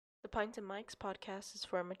Pint and Mike's podcast is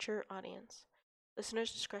for a mature audience.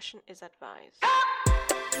 Listener's discretion is advised.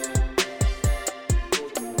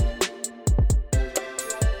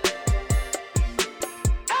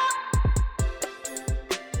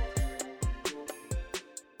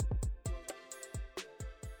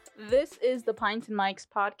 This is the Pint and Mike's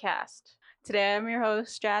podcast. Today I'm your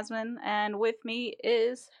host, Jasmine, and with me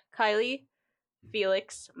is Kylie,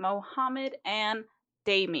 Felix, Mohammed, and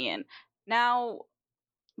Damian. Now,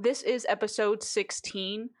 this is episode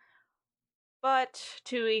 16, but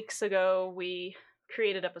 2 weeks ago we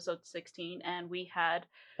created episode 16 and we had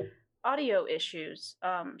audio issues.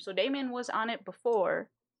 So Damian was on it before,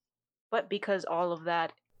 but because all of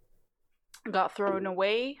that got thrown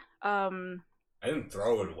away, I didn't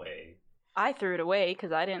throw it away. I threw it away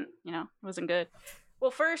because I didn't, it wasn't good. Well,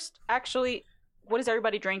 first, actually, what is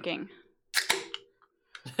everybody drinking?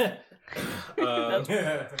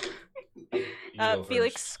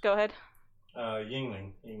 Felix, go ahead.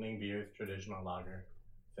 Yingling beer, traditional lager.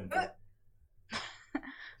 Simple.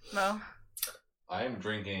 Mo? I am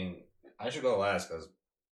drinking... I should go last because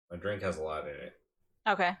my drink has a lot in it.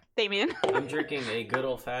 Okay. Damian? I'm drinking a good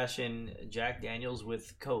old-fashioned Jack Daniels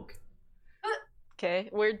with Coke. Okay,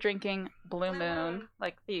 we're drinking Blue Moon,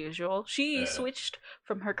 like the usual. She switched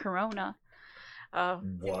from her Corona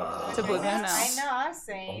Wow. to Blue Moon now. I know, I'm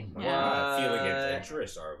saying. Oh my Yeah. God. Feeling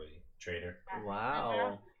adventurous, are we? Trader.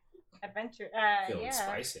 Wow. Adventure. Feeling Yeah.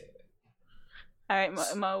 spicy. All right,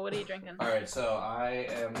 Mo, what are you drinking? Alright, so I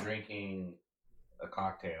am drinking a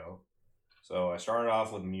cocktail. So I started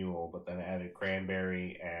off with mule, but then I added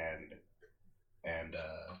cranberry and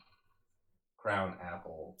crown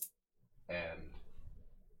apple and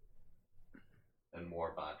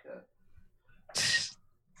more vodka.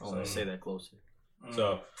 I want to say that closer.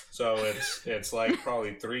 So it's like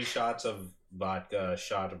probably 3 shots of vodka, a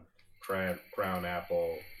shot of crown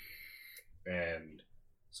apple, and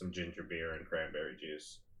some ginger beer and cranberry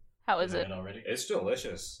juice. How is it? Already? It's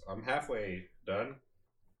delicious. I'm halfway done,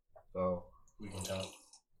 so We can tell.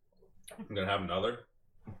 I'm gonna have another.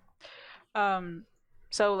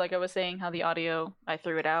 So like I was saying, how the audio, I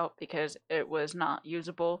threw it out because it was not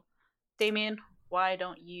usable. Damian, why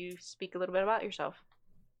don't you speak a little bit about yourself?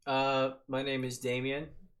 My name is Damian.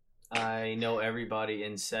 I know everybody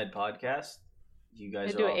in said podcast. You I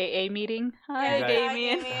guys do are an all... AA meeting. Hi, Yeah.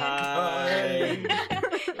 Damien. Hi.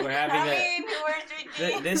 We're having we're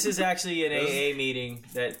drinking. This is actually an AA meeting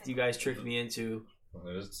that you guys tricked me into.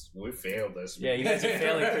 We failed this. Yeah, you guys are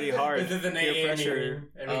failing pretty hard. This is an Peer AA pressure.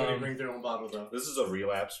 meeting. Everybody brings their own bottle though. This is a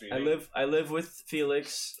relapse meeting. I live with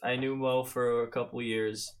Felix. I knew Mo for a couple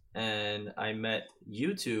years, and I met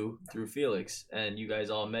you two through Felix, and you guys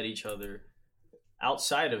all met each other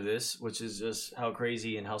outside of this, which is just how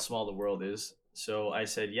crazy and how small the world is. So I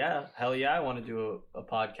said, yeah, hell yeah, I want to do a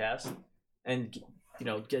podcast and,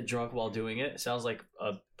 get drunk while doing it. Sounds like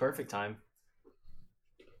a perfect time.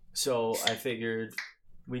 So I figured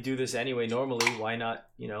we do this anyway normally. Why not,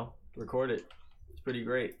 record it? It's pretty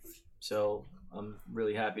great. So I'm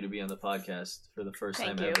really happy to be on the podcast for the first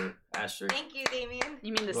Thank time you. ever. Asterisk. Thank you, Damien.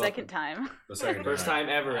 You mean the Welcome. second time? The second First time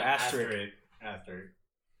ever. Asterisk. After.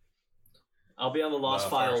 I'll be on the Lost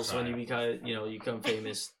First Files when time. you become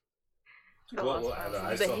famous. I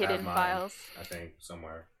The still hidden have mine, files. I think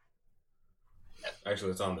somewhere.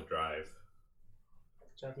 Actually, it's on the drive.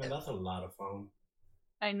 Jasmine, that's a lot of fun.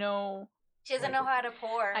 I know. She doesn't know how to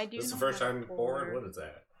pour. I do. This is the know first how to time you poured? What is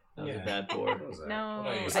that? That was Yeah. a bad pour. What is that? No,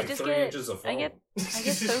 It's I like just 3 get. inches of I foam. get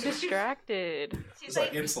so distracted. She's It's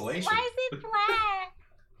like insulation. why is it flat?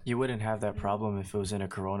 You wouldn't have that problem if it was in a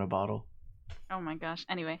Corona bottle. Oh my gosh.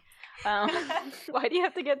 Anyway, why do you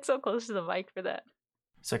have to get so close to the mic for that?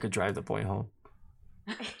 So I could drive the point home.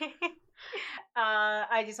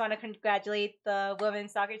 I just want to congratulate the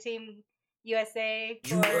women's soccer team, USA,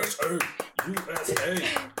 for USA.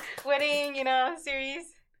 winning, series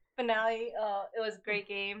finale. It was a great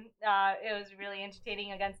game. It was really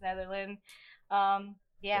entertaining against Netherlands. What was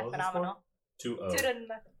the Phenomenal. 2-0. 2-0.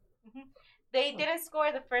 They didn't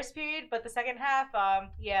score the first period, but the second half,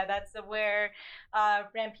 that's where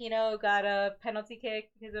Rampino got a penalty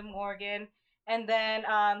kick because of Morgan. And then,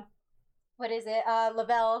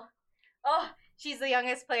 Lavelle. Oh, she's the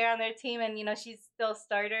youngest player on their team, and, she's still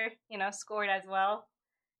starter, scored as well.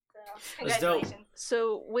 So, That's dope. congratulations.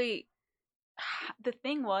 So wait, the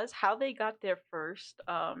thing was how they got their first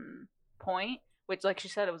point, which, like she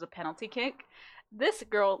said, it was a penalty kick. This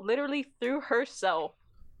girl literally threw herself,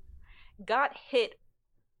 got hit.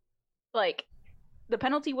 Like, the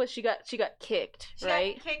penalty was she got kicked, She got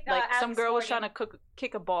right? kicked, like some Alex girl was Morgan. trying to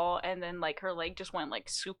kick a ball, and then like her leg just went like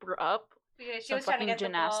super up. Because she some was trying to fucking get the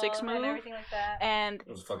gymnastics ball move, and everything like that. and It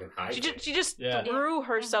was fucking high. she just Yeah. threw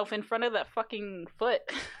herself in front of that fucking foot.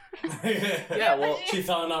 Yeah, well, she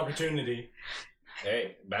saw an opportunity.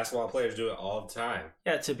 Hey, basketball players do it all the time.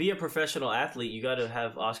 yeah, to be a professional athlete, you got to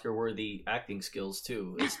have Oscar-worthy acting skills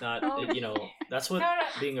too. It's not, Oh. that's what No, no.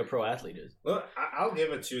 being a pro athlete is. Well, I'll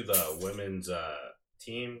give it to the women's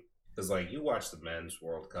team because, like, you watch the men's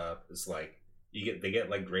World Cup. It's like they get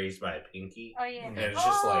like grazed by a pinky. Oh yeah. And it's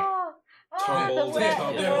just like tumbles the and wet-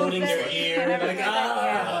 tumbles. They're holding their the- ear, and like, everything like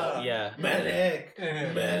that, ah. Yeah. Medic,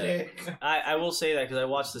 medic. I will say that because I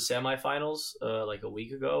watched the semifinals like a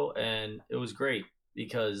week ago, and it was great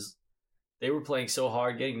because they were playing so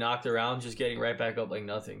hard, getting knocked around, just getting right back up like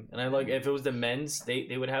nothing. And I like if it was the men's,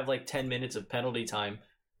 they would have like 10 minutes of penalty time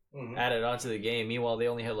Mhm. added onto the game. Meanwhile, they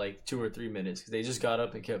only had like 2 or 3 minutes because they just got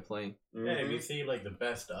up and kept playing. Yeah, if you see like the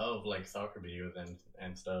best of like soccer videos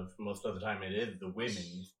and stuff, most of the time it is the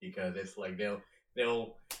women's because it's like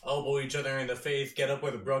they'll elbow each other in the face, get up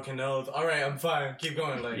with a broken nose. All right, I'm fine. Keep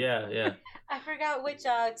going. Like Yeah. I forgot which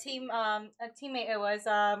team a teammate it was,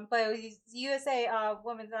 but it was USA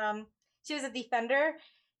women's. She was a defender.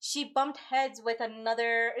 She bumped heads with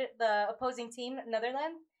the opposing team,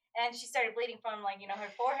 Netherlands, and she started bleeding from like her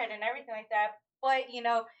forehead and everything like that. But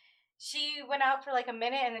she went out for like a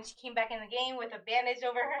minute and then she came back in the game with a bandage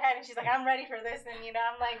over her head and she's like, I'm ready for this. And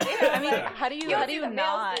I'm like, damn, I mean, like, how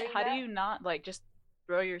do you not like just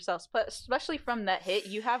throw yourself, especially from that hit?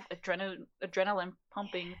 You have adrenaline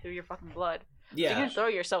pumping through your fucking blood. So you Yeah. can throw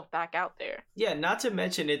yourself back out there. Yeah, not to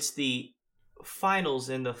mention it's the finals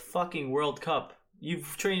in the fucking World Cup.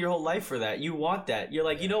 You've trained your whole life for that. You want that. You're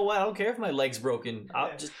like, you know what? I don't care if my leg's broken.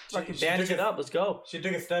 I'll just fucking bandage it up. Let's go. She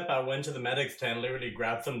took a step out, went to the medic's tent, literally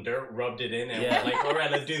grabbed some dirt, rubbed it in, and Yeah. went like, all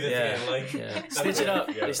right, let's do this Yeah. again. Like, Yeah. Stitch it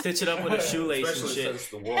up. Yeah. They stitch it up with a shoelace and Especially shit. since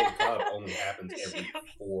the World Cup only happens every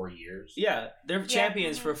 4 years. Yeah, they're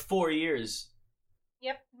champions for 4 years.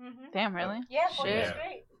 Yep. Mm-hmm. Damn, really? Yeah, 4 Shit. years Yeah.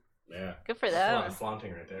 straight. Yeah. Good for them.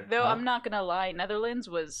 flaunting right there. Though Huh? I'm not gonna lie, Netherlands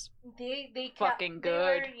was They Fucking They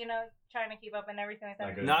good. were, trying to keep up and everything like that.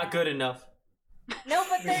 Not good. Not good enough. No,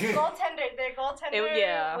 but their goaltender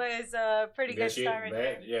yeah. was a pretty Yeah, good star right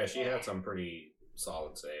there. yeah, she had some pretty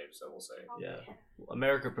solid saves, I will say. Yeah.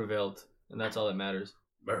 America prevailed, and that's all that matters.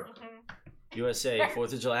 America. Mhm. USA,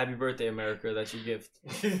 4th of July. Happy birthday, America. That's your gift.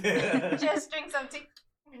 Just drink some tea.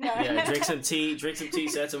 No. Yeah, drink some tea,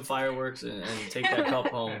 set some fireworks, and take that cup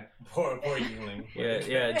home. Poor Yingling.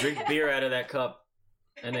 Yeah, drink beer out of that cup,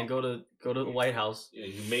 and then go to the White House. Yeah,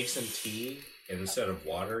 you make some tea, and instead of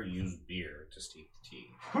water, use beer to steep the tea.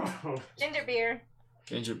 Ginger beer.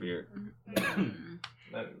 Ginger beer.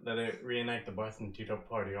 Let it reenact the Boston Tea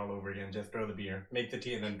Party all over again. Just throw the beer, make the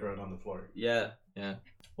tea, and then throw it on the floor. Yeah.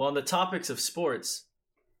 Well, on the topics of sports,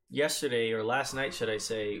 yesterday or last night, should I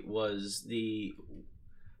say, was the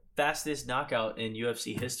fastest knockout in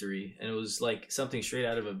UFC history, and it was like something straight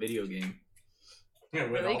out of a video game. Yeah,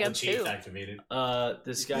 with Really all the good cheats too. activated.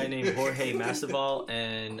 This guy named Jorge Masvidal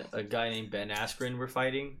and a guy named Ben Askren were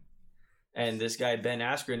fighting. And this guy, Ben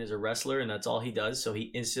Askren, is a wrestler, and that's all he does. So he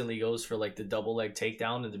instantly goes for like the double leg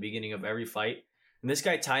takedown at the beginning of every fight. And this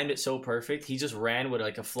guy timed it so perfect. He just ran with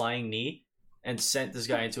like a flying knee and sent this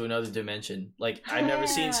guy into another dimension. Like, I've never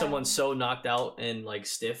seen someone so knocked out and like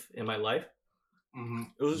stiff in my life. Mm-hmm.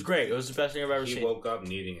 It was great. It was the best thing I've ever He seen. woke up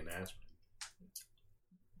needing an aspirin.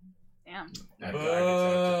 Damn. After I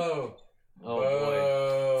could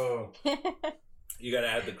Oh boy. You gotta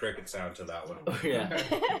add the cricket sound to that one. Oh, yeah.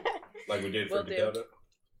 Like we did for Will do. Dakota.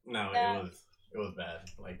 No, No. it was bad.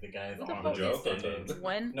 Like the guy's What the arm fuck? just Joke? extended.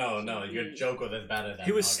 When? No, your joke was as bad as that.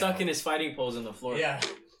 He was knockout. stuck in his fighting pose on the floor. Yeah,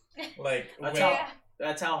 like That's when, how-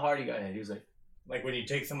 That's how hard he got hit. He was like, like when you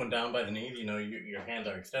take someone down by the knees, your hands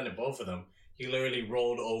are extended, both of them. He literally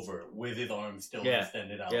rolled over with his arms still Yeah.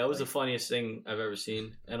 extended out. yeah, it was the like, funniest thing I've ever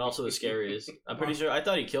seen. And also the scariest. I'm pretty sure, I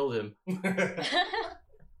thought he killed him.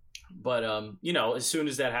 But, as soon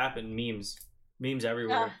as that happened, memes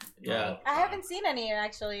everywhere. Yeah. I haven't seen any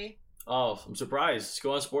actually. Oh, I'm surprised. Just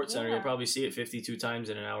go on Sports Center. Yeah. You'll probably see it 52 times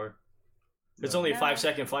in an hour. It's Yeah. only a Yeah.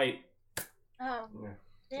 5-second fight. Oh, Yeah.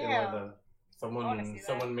 damn. I wanna see that.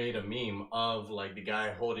 Someone made a meme of like the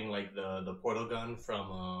guy holding like the portal gun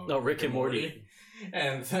from Rick and Morty.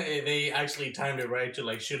 and they actually timed it right to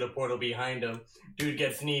like shoot a portal behind him. Dude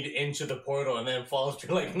gets kneed into the portal and then falls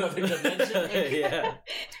to like another dimension. Yeah.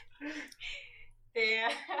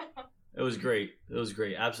 Damn. It was great. It was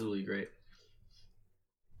great. Absolutely great.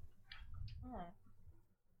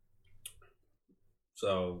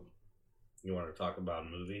 So, you want to talk about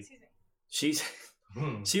movies? Excuse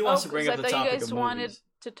me. She wants to bring 'cause up the I thought topic you guys of wanted movies.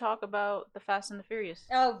 to talk about the Fast and the Furious.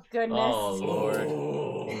 Oh goodness. Oh, Lord.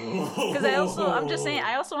 Because I'm just saying,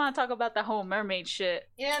 I also want to talk about the whole mermaid shit.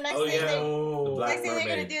 Yeah, next Oh, thing yeah. The Black next thing they're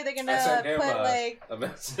gonna Mermaid. do, they're I gonna sent him put like a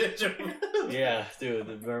message. Yeah, dude,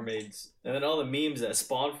 the mermaids, and then all the memes that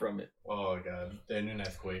spawn from it. Oh god, the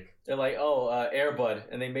internet's quick. They're like, oh, Airbud,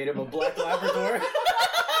 and they made him a black Labrador.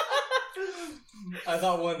 I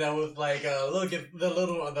thought one that was like, look at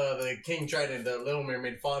the King Trident, the Little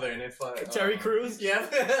Mermaid father, and it's like Terry Crews? Yeah. And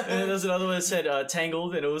then there's another one that said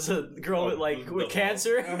Tangled, and it was a girl with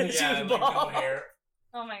cancer. And she was like, no bald. hair.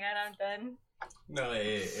 oh my god, I'm done. No,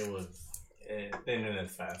 it was. The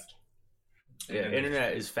internet's fast. Yeah,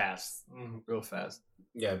 internet is fast, Mhm. real fast.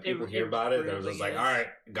 Yeah, people It hear about it. They're really just like, is. all right,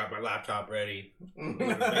 got my laptop ready. I'm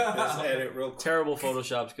gonna make this edit real quick. Terrible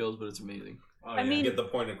Photoshop skills, but it's amazing. Oh, I mean- Get the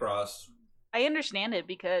point across. I understand it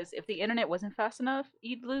because if the internet wasn't fast enough,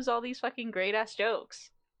 you'd lose all these fucking great ass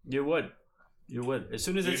jokes. You would. As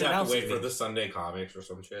soon as You it's just have announced. to wait for the Sunday comics or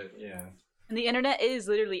some shit. yeah. And the internet is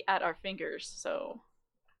literally at our fingers, so.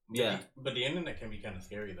 Yeah. But the internet can be kind of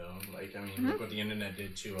scary though. Like, I mean, Mhm. look what the internet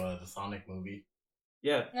did to the Sonic movie.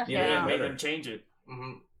 Yeah. Yeah. The internet Yeah. made them change it.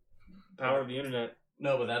 Mm-hmm. Power of the internet.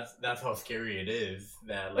 No, but that's how scary it is.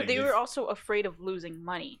 That like But they this- were also afraid of losing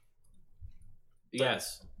money.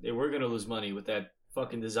 Yes, they were gonna lose money with that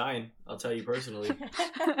fucking design. I'll tell you personally.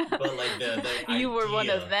 But like the You were one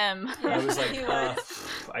idea- of them. I was like, He was.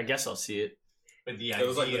 I guess I'll see it. But the It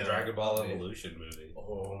was like the idea Dragon Ball of it- Evolution movie.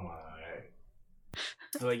 Oh my.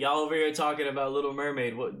 Like y'all over here talking about Little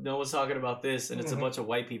Mermaid. What? No one's talking about this, and it's a bunch of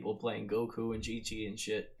white people playing Goku and Chi-Chi and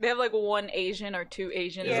shit. They have like one Asian or two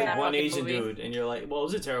Asians There's in like that one fucking Asian movie. dude, and you're like, well, it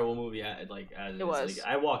was a terrible movie. As It was. Like,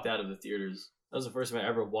 I walked out of the theaters. That was the first time I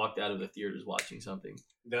ever walked out of the theaters watching something.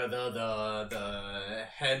 The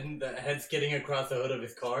head's getting across the hood of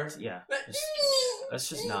his car. Yeah. Let's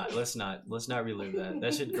just not. Let's not relive that.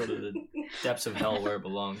 That should go to the depths of hell where it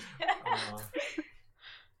belongs.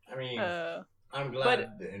 I mean, I'm glad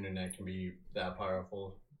but- the internet can be that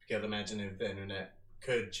powerful. Because imagine if the internet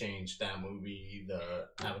could change that movie, the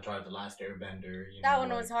Avatar: The Last Airbender. You That know, one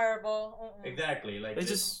was like- horrible. Mm-mm. Exactly. Like They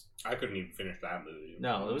just I couldn't even finish that movie.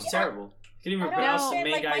 no. It was Yeah. terrible. Couldn't even I don't pronounce the understand,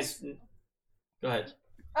 main like, my- guy's. Go ahead.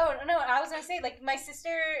 Oh no, I was gonna say like my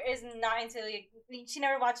sister is not into like she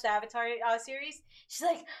never watched the Avatar series. She's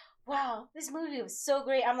like, wow, this movie was so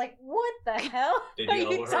great. I'm like, what the hell Did are you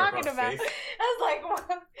you elbow her talking across the about? face? I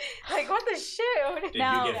was like, what the shit? Did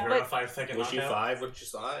Now, you give her but- a 5-second Was she knockout? 5 when she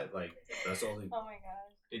saw it? Like, that's all. Oh my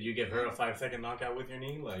god. Did you give her a 5-second knockout with your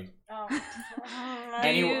knee? Like, Oh.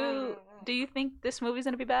 Do you think this movie's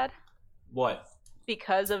gonna be bad What?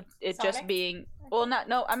 because of it just Sonic? being? Well, not.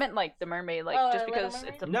 I meant like the mermaid, like Oh, just Little because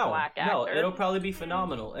Mermaid? it's a No, black actor. no. It'll probably be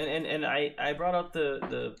phenomenal. And I brought up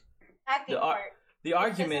the Acting The ar- part. the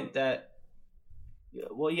argument that,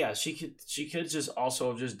 well, yeah, she could just also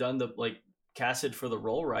have just done the like casted for the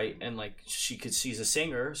role right, and like she's a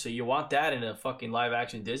singer, so you want that in a fucking live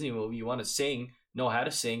action Disney movie. You want to sing, know how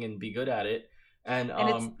to sing, and be good at it. And And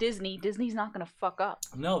it's Disney. Disney's not gonna fuck up.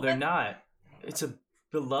 no, they're not. It's a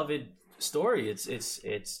beloved story. It's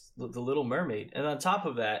the Little Mermaid, and on top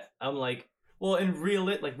of that, I'm like, well, and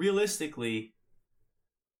realistically,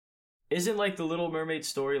 isn't like the Little Mermaid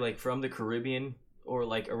story like from the Caribbean or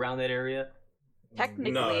like around that area?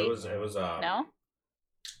 Technically, No, it was. no.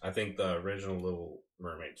 I think the original Little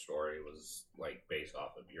Mermaid story was like based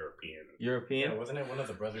off of European. European. yeah, wasn't it one of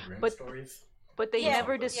the Brother Grimm But- stories? But they Yeah.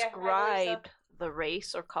 never Yeah, I believe so. described the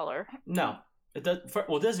race or color. No, it does.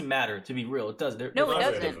 Well, it doesn't matter to be real. It does. No, it they're,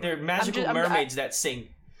 doesn't. They're magical I'm mermaids that sing.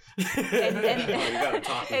 And You gotta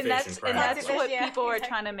talk and that's fish and that's crab. what Yeah, people are exactly.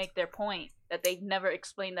 trying to make their point, that they never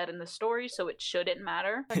explained that in the story, so it shouldn't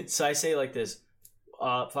matter. So I say like this: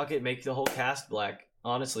 fuck it, make the whole cast black.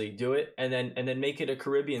 Honestly, do it, and then make it a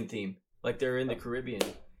Caribbean theme, like they're in the Caribbean,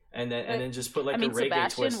 and then just put like I mean, a reggae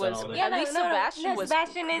Sebastian twist on was- all that. Yeah, At least Sebastian was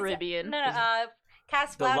Sebastian Caribbean. Is, no,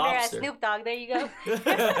 Cass The Flounder as lobster. Snoop Dogg. There you go.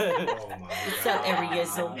 Oh my What's god. up,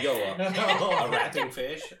 Ariel? Yo, a rapping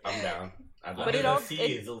fish. I'm down. I'd But like it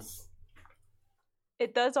that. all-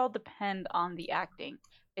 It does all depend on the acting.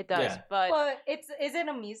 It does, Yeah. but Well, is it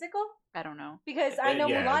a musical? I don't know. Because I know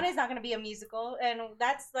Yeah. Mulan is not going to be a musical, and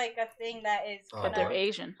that's like a thing that is Oh, But gonna- they're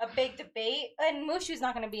Asian. a big debate. And Mushu's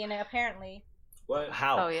not going to be in it apparently. What?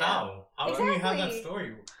 How? Oh yeah. How can we have that Exactly.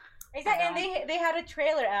 story? Exactly, and they had a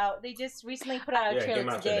trailer out. They just recently put out a Yeah, it trailer came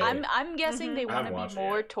out today. today. I'm guessing Mhm. they I want haven't to watched be it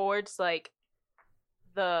more yet. towards like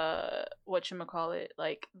the whatchamacallit,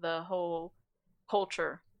 like the whole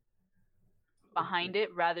culture behind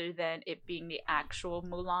it rather than it being the actual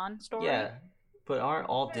Mulan story. Yeah, but aren't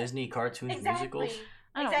all Disney cartoons Exactly. musicals?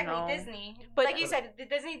 I don't Exactly, know. Disney. But- like you said,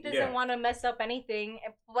 Disney doesn't Yeah. want to mess up anything,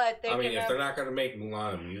 but they're I mean, gonna. if they're not gonna make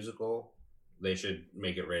Mulan a musical, they should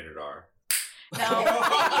make it rated R. No. Thank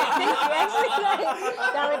you. Actually,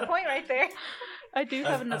 valid point right there. I do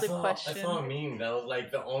have another I question. saw a meme that was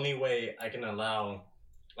like the only way I can allow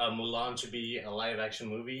Mulan to be a live action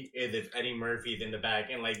movie is if Eddie Murphy's in the back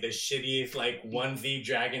and like the shittiest like onesie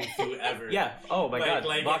dragon suit ever. Yeah. Oh my god.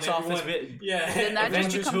 Box and office everyone- bit. Yeah. Then that just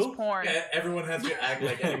Avengers becomes who? porn. Yeah, everyone has to act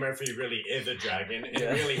like Eddie Murphy really is a dragon, and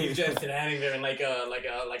Yeah. really he's just standing there in like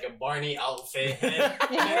a Barney outfit, head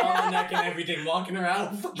on the neck and everything, walking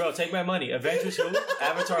around. Bro, take my money. Avengers who?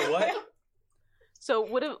 Avatar what? So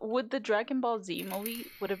would the Dragon Ball Z movie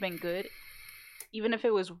would have been good, even if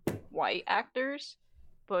it was white actors,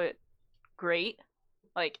 but great,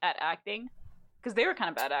 like at acting, because they were kind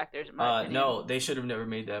of bad actors in my opinion. No, they should have never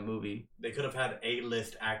made that movie. They could have had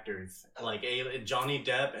A-list actors like Johnny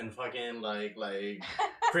Depp and fucking like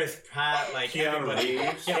Chris Pratt, like Keanu everybody.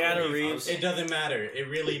 Reeves. Keanu Reeves. It doesn't matter. It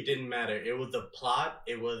really didn't matter. It was the plot.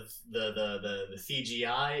 It was the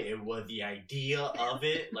CGI. It was the idea of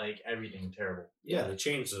it. Like everything terrible. Yeah, they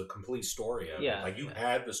changed the complete story of Yeah. it. Like, you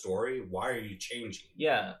had the story, why are you changing?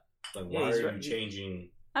 Yeah. Like, Yeah, why he's are right. you changing?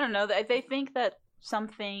 I don't know. They think that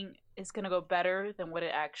something is gonna go better than what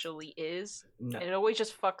it actually is. No. It always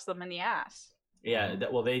just fucks them in the ass. Yeah.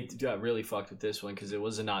 Well, they got really fucked with this one because it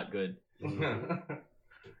was not good.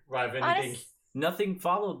 Right, if anything. Honest, Nothing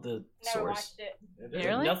followed the never source. watched it.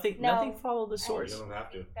 Really? Nothing. No. Nothing followed the You source. don't have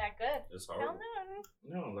to. That good? It's Hell horrible.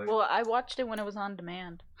 no. No, like Well, I watched it when it was on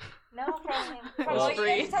demand. No, from Well, what you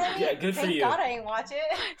guys free. telling me, Yeah, good for thank you. God I didn't watch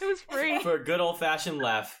it. It was free. For a good old fashioned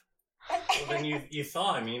laugh. well, then you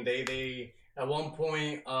saw. I mean, they at one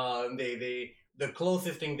point the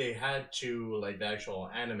closest thing they had to like the actual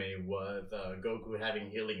anime was Goku having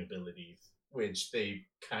healing abilities, which they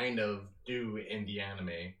kind of do in the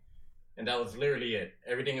anime, and that was literally it.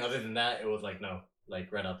 Everything other than that, it was like no,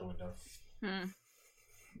 like right out the window.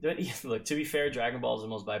 But, look, to be fair, Dragon Ball is the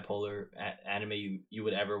most bipolar anime you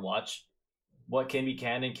would ever watch. What can be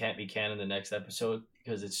canon can't be canon the next episode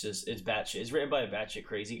because it's batshit. It's written by a batshit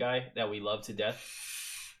crazy guy that we love to death.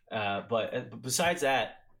 But besides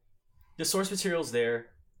that, the source material's there.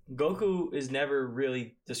 Goku is never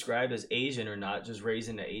really described as Asian or not, just raised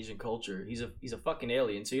into Asian culture. He's a fucking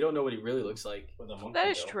alien, so you don't know what he really looks like. With a monkey, That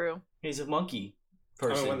is though. true. He's a monkey I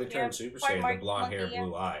person. mean, when they turn Yeah, Super white Saiyan, mark- the blonde hair, monkey, yeah.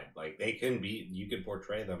 blue eyed, like they can be, you can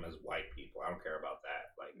portray them as white people. I don't care about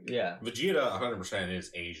that. Like, Yeah. Vegeta 100%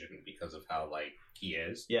 is Asian because of how like he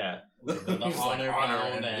is. Yeah. The He's like honor honor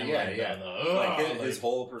bound and and like his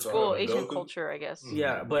whole persona. Well, but Asian Goku- culture, I guess.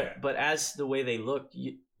 Yeah, Yeah. but as the way they look,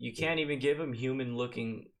 you can't even give them human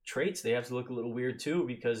looking traits. They have to look a little weird too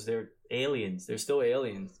because they're aliens. They're still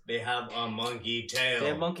aliens. They have a monkey tail. They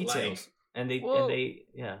have monkey Like, tails, and Well- they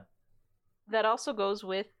yeah. That also goes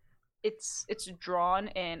with it's drawn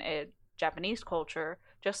in a Japanese culture,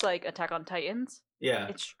 just like Attack on Titans. Yeah.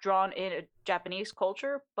 It's drawn in a Japanese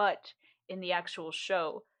culture, but in the actual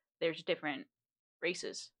show, there's different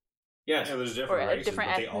races. Yes. Yeah, there's Or different a races,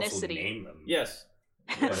 different but they also ethnicity. name them. Yes.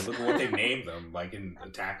 Yeah, look at what they named them, like in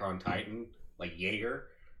Attack on Titan, like Jaeger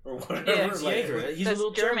or whatever. Yeah, It's like, Jaeger. He's a That's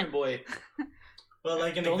little German. German boy. But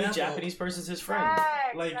like an The only example, Japanese person's his friend.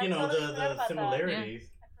 Facts, like I you know totally forgot the about that. similarities.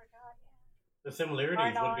 I forgot, yeah. The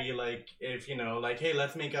similarities Arnold. would be like if you know, like, hey,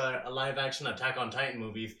 let's make a live action Attack on Titan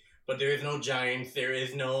movies, but there is no giants, there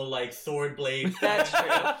is no like sword blades. That's true.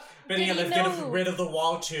 Better yet, Did let's you get know- rid of the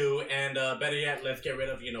wall too, and better yet, let's get rid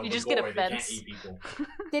of You the just gore. get a They can't fence. eat people.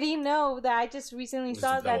 Did you know that I just recently this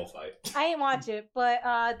saw is the that? whole fight. I didn't watch it,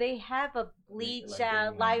 but they have a Bleach Like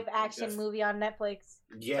getting, live action yes. movie on Netflix.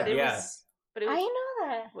 Yeah, But it Yeah. was. But it I was. didn't know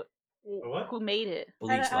that. What? Who made it?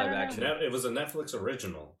 Bleach I live don't know. action. it was a Netflix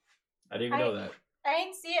original. I didn't even know that. I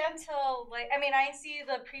didn't see it until I didn't see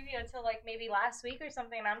the preview until like maybe last week or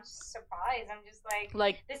something, and I'm just surprised. I'm just like,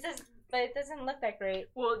 Like, but it doesn't look that great.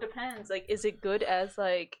 well, it depends. Like, is it good as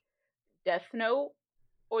like Death Note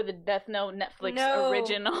or the Death Note Netflix No.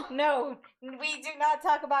 original? No, we do not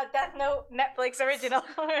talk about Death Note Netflix original,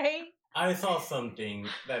 right? I saw something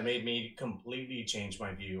that made me completely change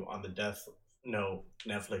my view on the Death Note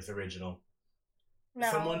Netflix original.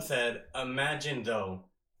 No. Someone said, imagine though,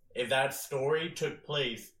 if that story took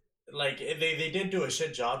place, like they did do a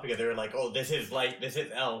shit job because they were like, oh, this is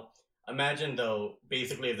L. Imagine though,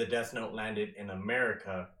 basically if the Death Note landed in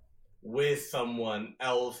America with someone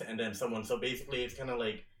else and then someone, so basically it's kind of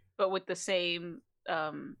like But with the same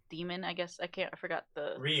demon, I guess. I forgot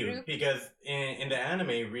the. Ryu, because in the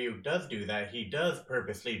anime, Ryu does do that. He does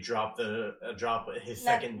purposely drop his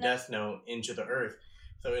second Death Note into the earth.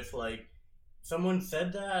 So it's like someone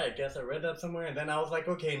said that. I guess I read that somewhere, and then I was like,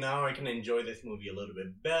 okay, now I can enjoy this movie a little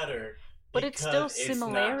bit better. But it's still because it's not the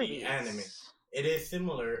similarities. anime. it is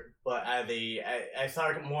similar, but I saw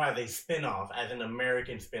it more as a spin-off, as an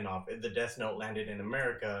American spin-off. The Death Note landed in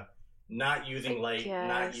America, not using light,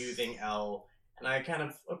 not using L, and I kind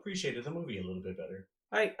of appreciated the movie a little bit better.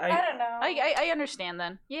 I don't know. I understand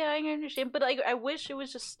then. Yeah, I understand, but I wish it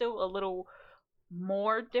was just still a little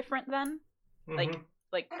more different then.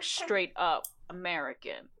 Like straight up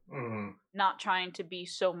American. Not trying to be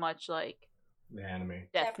so much like the anime.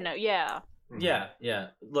 Death Note. Yeah. Yeah.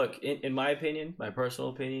 Look, in my opinion, my personal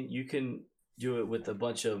opinion, you can do it with a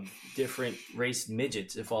bunch of different race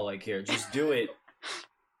midgets if all I care. Just do it.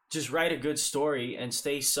 Just write a good story and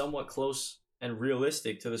stay somewhat close and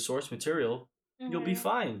realistic to the source material. You'll be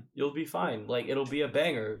fine. You'll be fine. Like, it'll be a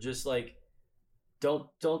banger. Just like, don't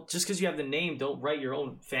just because you have the name, don't write your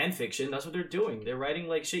own fan fiction. That's what they're doing. They're writing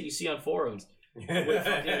like shit you see on forums with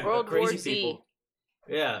fucking World crazy War Z. people.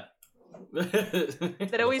 Yeah.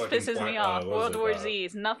 That always pisses me off. World War Z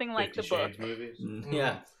is nothing like the 50 book. Shades movies.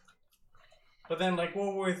 Yeah. But then, like,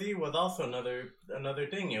 World War Z was also another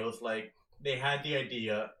thing. It was like they had the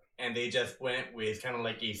idea and they just went with kind of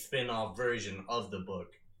like a spin-off version of the book.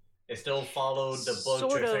 It still followed the book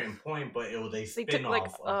Sort to a of. certain point, but it was a They spin-off took like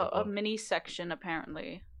of the a book. mini section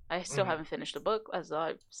apparently. I still haven't finished the book, as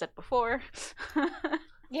I said before.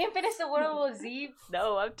 You didn't finish the World War Z?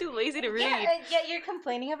 No, I'm too lazy to read. Yeah, you're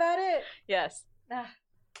complaining about it? Yes,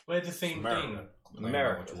 But it's the same thing.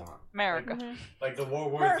 America. What you want. America. Like the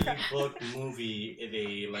World War Z book movie is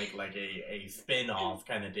a spin-off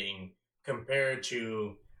kind of thing compared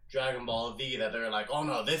to Dragon Ball Z, that they're like, oh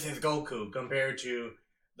no, this is Goku, compared to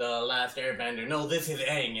The Last Airbender. No, this is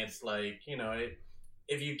Aang. It's like,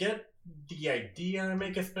 if you get the idea and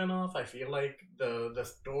make a spin-off, I feel like the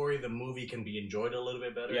story, the movie can be enjoyed a little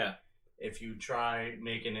bit better. Yeah. If you try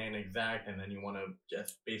making it exact and then you want to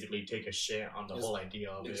just basically take a shit on the whole idea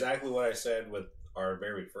of it. Exactly what I said with our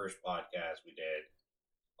very first podcast we did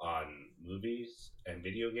on movies and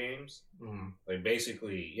video games. Like,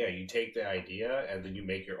 basically, yeah, you take the idea and then you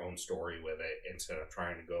make your own story with it instead of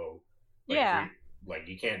trying to go. Like, Yeah. Like,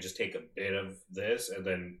 you can't just take a bit of this and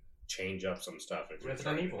then change up some stuff. If you're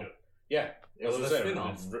Resident trying to Evil. do it. Yeah, It was that's a what I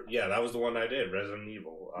said. spin-off. Yeah, that was the one I did, Resident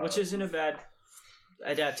Evil. Which isn't a bad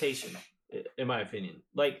adaptation, in my opinion.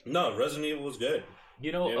 Like, No, Resident Evil was good.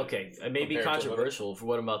 you know, Yeah. okay, it may be Compared to what controversial for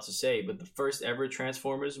what I'm about to say, but the first ever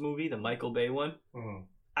Transformers movie, the Michael Bay one,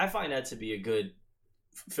 I find that to be a good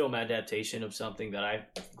film adaptation of something that I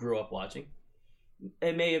grew up watching.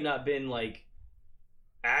 It may have not been, like,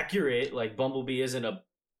 accurate, like Bumblebee isn't a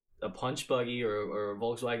punch buggy or a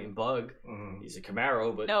Volkswagen Bug. He's a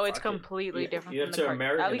Camaro, but No, it's fuck it. completely You- different you from have the to at least the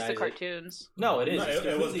Americanize it. cartoons. No, it is. No, It's it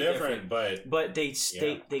was completely different, but they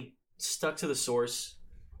Yeah. they stuck to the source,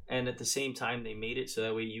 and at the same time they made it so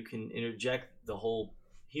that way you can interject the whole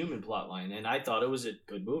human plot line. And I thought it was a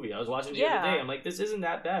good movie. I was watching it the other Yeah. day. I'm like, this isn't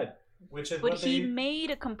that bad. Which is But what he they... made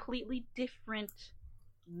a completely different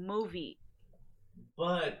movie.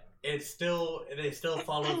 But they still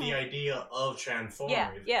follow the idea of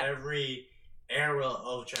Transformers. Yeah. Every era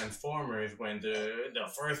of Transformers, when the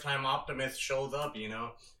first time Optimus shows up,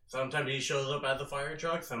 sometimes he shows up as a fire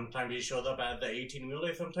truck, sometimes he shows up as the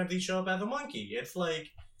 18-wheeler, sometimes he shows up as a monkey. It's like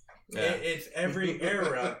it's every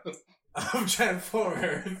era of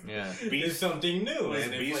Transformers. Yeah. Is something new. Was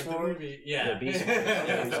And it it's Beast like the Wars? movie. Yeah. Beast Wars.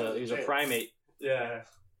 Yeah, he was a primate. Yeah.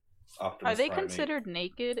 Optimus Are they Primate. considered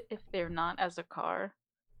naked if they're not as a car?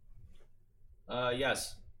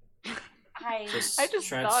 Yes. I I just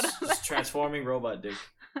thought of that. Transforming robot dick.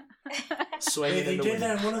 Hey, Swinging they in the did wind.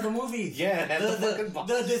 that in one of the movies. Yeah, it had the fucking balls.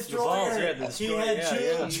 the Destroyer. balls, yeah, the He Destroyer, had yeah, two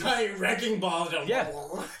yeah. giant wrecking balls. Yeah.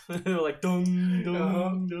 They were like dum dum Uh-huh.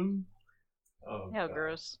 dum. Oh, Yeah, God.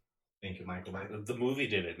 gross. Thank you, Michael. The movie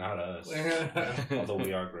did it, not us. Although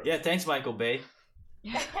we are gross. Yeah, thanks, Michael Bay.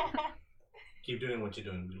 Keep doing what you're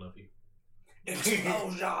doing. We love you.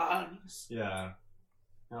 Explosions! Yeah.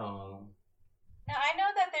 Oh. No, I know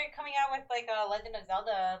that they're coming out with like a Legend of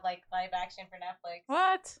Zelda like live action for Netflix.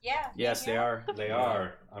 What? Yeah. Yes, they are. They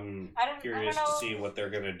are. I'm I don't curious know. to see what they're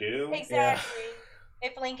gonna do. Exactly.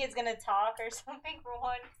 If Link is gonna talk or something for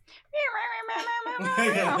one.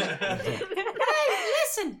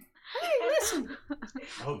 Listen. Hey, listen.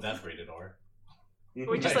 I hope that's rated R.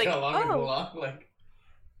 We're just like, how long it oh. will last, like.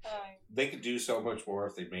 They could do so much more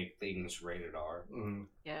if they make things rated R.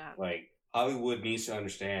 Yeah. Like, Hollywood needs to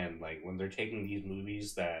understand, like, when they're taking these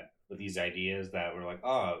movies that, with these ideas that were like,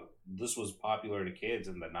 oh, this was popular to kids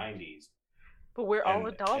in the 90s. But we're all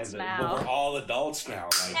adults But now. we're all adults now.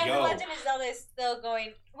 Like, And yo. The Legend of Zelda is still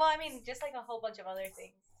going. Well, I mean, just like a whole bunch of other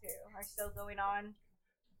things too are still going on.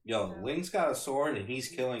 Yo, Link's got a sword and he's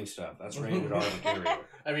killing stuff. That's rated R material.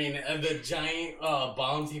 I mean, and the giant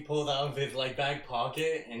bombs he pulls out of his like back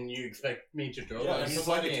pocket, and you expect me to throw Yeah, that? he's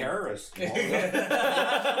like a terrorist.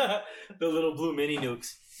 The little blue mini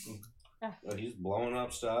nukes. He's blowing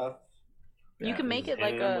up stuff. You can make it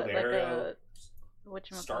like hitting him a with arrows,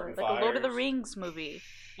 whatchamacallit, starting like a Lord of the fires. Rings movie.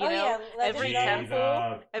 You Oh, know, yeah, every Legend of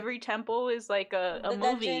temple, every temple is like a the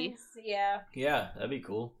movie. dungeons, yeah. Yeah, that'd be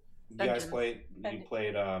cool. You guys Dungeon. played. You Dungeon.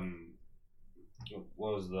 played.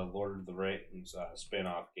 What was the Lord of the Rings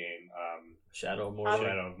spin-off game? Shadow of Mordor.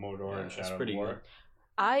 Shadow of Mordor Yeah, and that's Shadow of pretty War. good.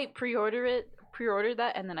 I pre-ordered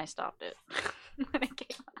that, and then I stopped it when it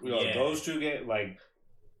came out. You know, Yeah. those two games like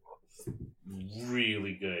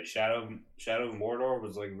really good. Shadow of Mordor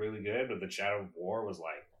was like really good, but the Shadow of War was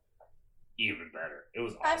like even better. It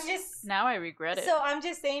was awesome. I'm just Now I regret it. so I'm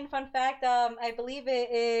just saying. Fun fact. I believe it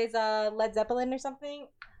is Led Zeppelin or something. Is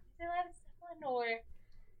it Led Zeppelin or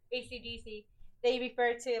AC/DC? They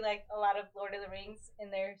refer to like a lot of Lord of the Rings in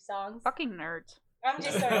their songs. Fucking nerds. I'm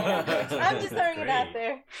just throwing it out there. I'm just throwing it out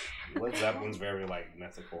there. Led Zeppelin's very like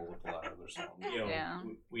mythical with a lot of their songs. Yo, Yeah.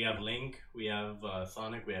 we have Link, we have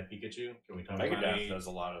Sonic, we have Pikachu. Can we talk about Megadeth a, does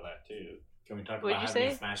a lot of that too. Can we talk What'd about you having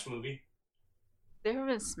say? a Smash movie? There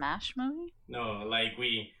was a Smash movie. No,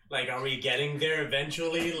 are we getting there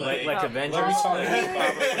eventually? Like Oh. Avengers. Let me talk Like,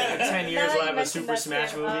 about it. 10 years Now that we'll you have a mentioned Super that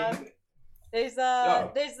Smash too, movie. There's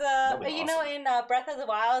that'd be you know, awesome. in Breath of the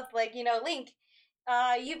Wild, like, you know, Link,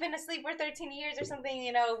 you've been asleep for 13 years or something,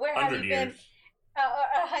 you know, where have 100 you been? years.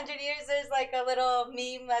 100 years. There's like a little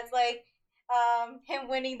meme that's like him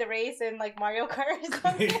winning the race in like Mario Kart or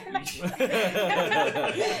something. I'm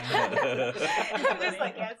just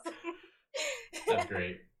like, yes. That's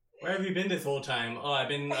great. Where have you been this whole time? Oh, I've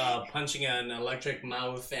been punching an electric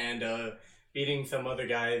mouse and beating some other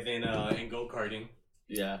guys in go-karting.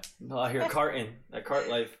 Yeah. Oh, you're carting. That cart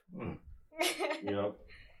life. Yep.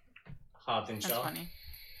 Hobbs and That's Shaw. funny.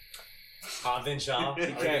 Hobbs and Shaw. You Are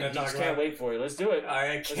we gonna can't, talk can't about? wait for it. Let's do it.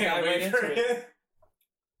 I dive can't right wait for into it.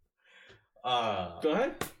 Go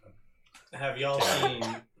ahead. Have y'all seen?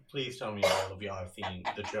 Please tell me all of y'all have seen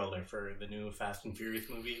the trailer for the new Fast and Furious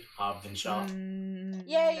movie, Hobbs and Shaw.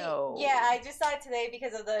 Yeah, No. yeah. I just saw it today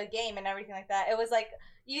because of the game and everything like that. It was like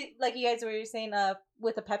you guys were saying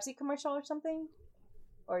with a Pepsi commercial or something,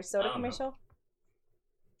 or a soda I don't know. commercial.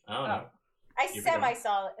 I don't know. I Keep it semi going.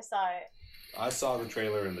 saw it. I saw the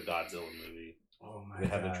trailer in the Godzilla movie. Oh my They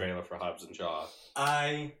had god! the trailer for Hobbs and Shaw.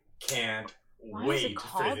 I can't Why is it wait for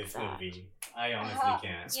called this that? movie. I honestly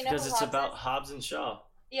can't. You know Because who it's Hobbs about is? Hobbs and Shaw.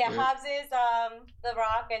 Yeah, Weird. Hobbs is The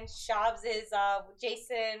Rock and Shobbs is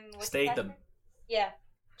Jason. what's his last Statham. name? Yeah.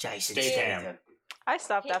 Jason Statham. I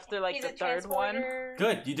stopped He- after like he's the a third one. transporter.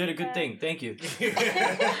 Good. You did a good Yeah. thing. Thank you.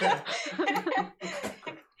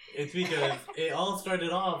 It's because it all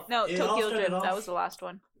started off. No, it all Tokyo started Drift. off- That was the last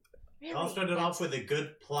one. It all started off with a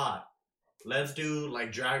good plot. Let's do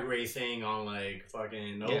like drag racing on like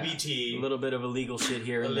fucking OBT. A little bit of illegal shit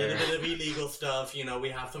here A and little there. bit of illegal stuff, you know. We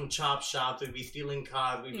have some chop shops. We'd be stealing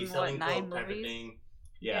cars. We'd be In selling what, 9 coke type of movies? thing.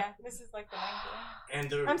 Yeah. This is like the 9th And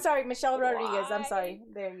the I'm sorry, Michelle Rodriguez. I'm Why? sorry.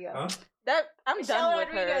 There you go. Huh? That I'm Michelle done with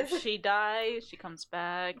her. Rodriguez. She dies. She comes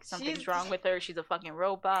back. Something's She's- wrong with her. She's a fucking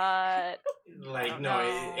robot. like don't no,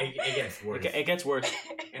 know. it gets worse. It gets worse.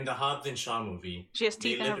 In the Hobbs and Shaw movie, She has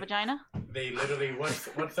teeth They in her lit- vagina. they literally what's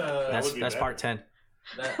That's would be that's better. part 10.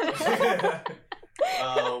 that,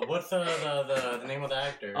 what's the name of the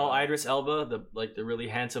actor? Oh, Idris Elba, the really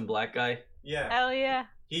handsome black guy. Yeah, Hell yeah.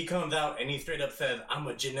 he comes out and he straight up says, "I'm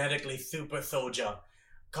a genetically super soldier.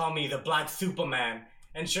 Call me the Black Superman."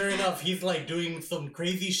 And sure enough, he's like doing some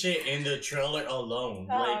crazy shit in the trailer alone.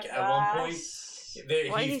 Oh, like at one gosh. point,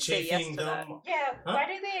 Why did he he's say yes chasing to that? them. Yeah, Huh? why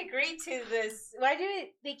do they agree to this? Why do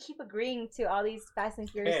they keep agreeing to all these Fast and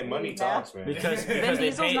Furious Hey, money movies now? talks, man. Because Vin they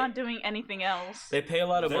Diesel's pay not doing anything else. they pay a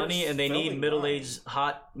lot of They're money and they need filming middle-aged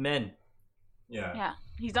hot men. Yeah. Yeah,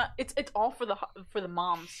 he's not. It's all for the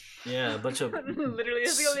moms. Yeah, a bunch of Literally,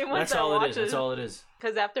 it's the only one That's that all it watches. is. That's all it is.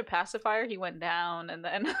 Because after Pacifier, he went down, and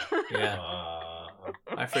then Yeah.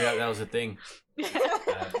 I forgot that was a thing.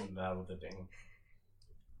 That was the thing.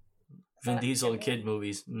 Vin Diesel and kid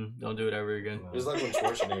movies. Don't do it ever again. It was like when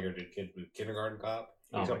Schwarzenegger did Kindergarten Cop.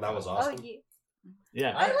 Oh my That was Oh, awesome. yeah.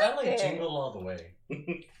 Yeah. I like it. Jingle All the Way.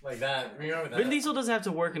 Like that. Remember that? Vin Diesel doesn't have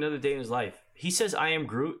to work another day in his life. He says I am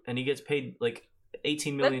Groot and he gets paid like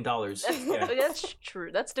 $18 million. that's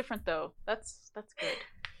true. That's different though. That's good.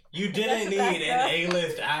 You didn't need That's an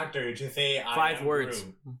A-list actor to say I 5 am words.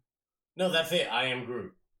 Groot. No, that's it. I am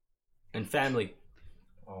Groot. And family.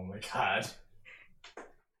 Oh my god.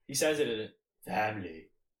 He says it in it. Family.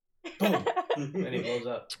 Boom. And he blows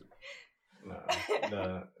up. No.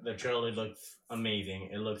 The trailer looks amazing.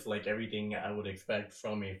 It looks like everything I would expect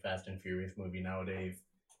from a Fast and Furious movie nowadays.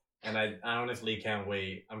 And I honestly can't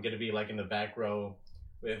wait. I'm gonna be like in the back row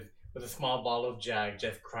with a small ball of Jack,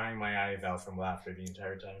 just crying my eyes out from laughter the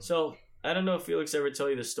entire time. So I don't know if Felix ever tell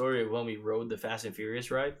you the story of when we rode the Fast and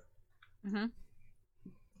Furious ride. Mm-hmm.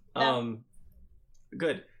 No.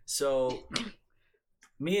 Good. So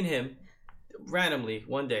me and him randomly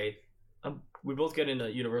one day, we both get into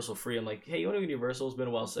Universal free. I'm like, hey, you want to go to Universal? It's been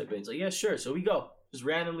a while since I've been. He's like, yeah, sure. So we go. Just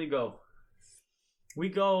randomly go. We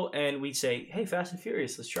go and we say, hey, Fast and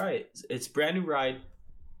Furious, let's try it. It's a brand new ride.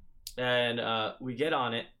 And we get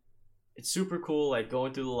on it. It's super cool, like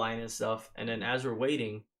going through the line and stuff. And then as we're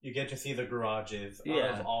waiting, you get to see the garages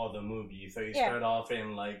Yeah. of all the movies. So you Yeah. start off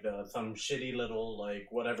in like some shitty little like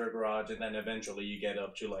whatever garage, and then eventually you get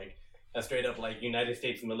up to like a straight up like United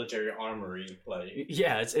States military armory. Like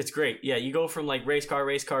yeah, it's great. Yeah, you go from like race car,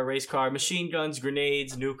 machine guns,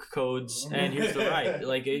 grenades, nuke codes, and here's the ride.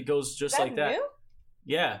 Like it goes just like that. New?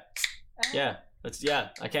 Yeah, yeah.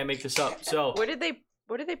 I can't make this up. So Where did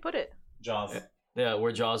they put it? Jaws. yeah,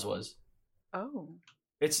 where Jaws was. Oh,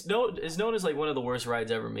 It's known as like one of the worst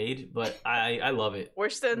rides ever made, but I love it.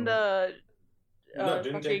 worse than the No,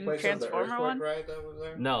 didn't take fucking place on the Transformer earthquake one. ride that was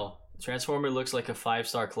there? No, Transformer looks like a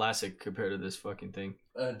 5-star classic compared to this fucking thing.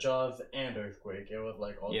 Jaws and Earthquake. It was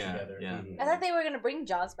like all Yeah, together. yeah. I thought they were gonna bring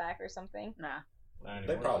Jaws back or something. Nah. Not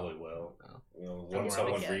They anymore. probably will. No. You know, Don't when worry,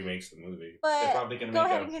 someone yeah. remakes the movie. But They're probably gonna go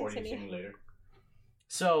make ahead a and 40 continue. simulator.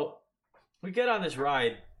 So we get on this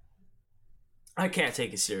ride. I can't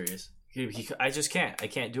take it serious. I just can't. I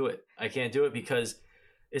can't do it. I can't do it because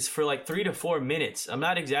it's for like 3 to 4 minutes. I'm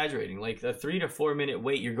not exaggerating. Like a 3 to 4 minute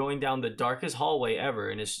wait. You're going down the darkest hallway ever,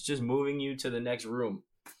 and it's just moving you to the next room.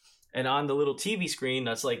 And on the little TV screen,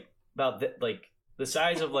 that's like about like the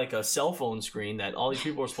size of like a cell phone screen that all these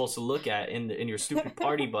people are supposed to look at in your stupid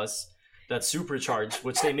party bus that's supercharged,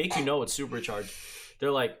 which they make you know it's supercharged.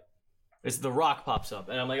 They're like, it's The Rock pops up,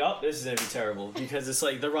 and I'm like, oh, this is gonna be terrible because it's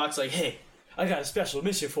like The Rock's like, hey, I got a special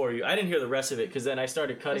mission for you. I didn't hear the rest of it because then I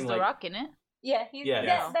started Was cutting the like, Rock in it? Yeah, he's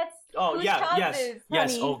Yeah. that's oh whose yeah, child yes, is,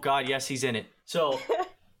 yes, honey? oh god, yes, he's in it. So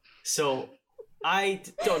I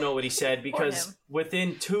don't know what he said because him.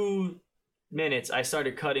 within 2 minutes I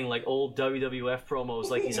started cutting like old WWF promos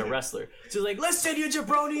like he's a wrestler. So he's like, listen, you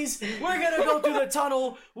jabronis, we're gonna go through the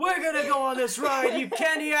tunnel, we're gonna go on this ride, you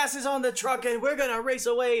candy asses on the truck, and we're gonna race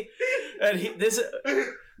away. And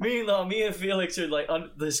me and Felix are like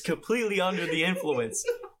this completely under the influence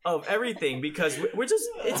of everything because we're just,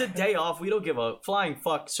 it's a day off, we don't give a flying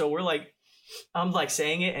fuck. So we're like, I'm like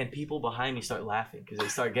saying it and people behind me start laughing because they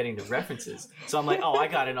start getting the references. So I'm like, oh, I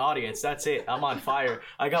got an audience. That's it. I'm on fire.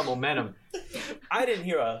 I got momentum. I didn't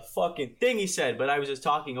hear a fucking thing he said, but I was just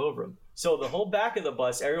talking over him. So the whole back of the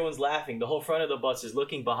bus, everyone's laughing. The whole front of the bus is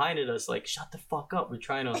looking behind at us like, shut the fuck up. We're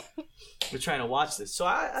trying to watch this. So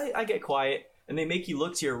I get quiet and they make you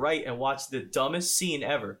look to your right and watch the dumbest scene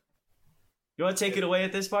ever. You want to take it away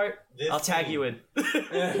at this part? I'll tag you in.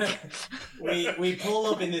 we pull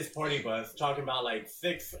up in this party bus talking about like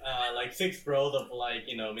six rows of like,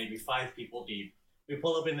 you know, maybe 5 people deep. We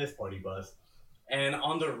pull up in this party bus and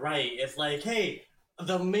on the right it's like, hey,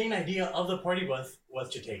 the main idea of the party bus was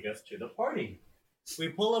to take us to the party. We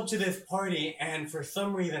pull up to this party and for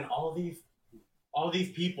some reason all these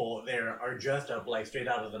people there are dressed up like straight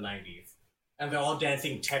out of the 90s. And they're all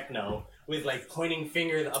dancing techno with like pointing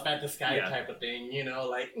fingers up at the sky type of thing, you know,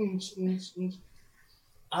 like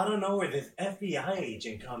I don't know where this FBI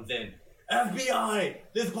agent comes in. FBI,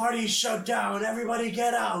 this party's shut down. Everybody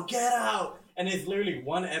get out, get out. And it's literally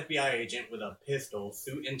one FBI agent with a pistol,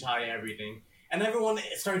 suit and tie, everything. And everyone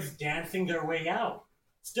starts dancing their way out.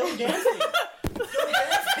 Still dancing.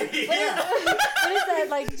 What is that,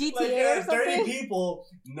 like GTA or something? 30 people,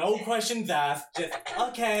 no questions asked, just,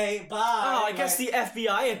 okay, bye. Oh, I guess the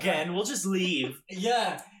FBI again. We'll just leave.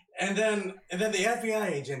 Yeah, and then the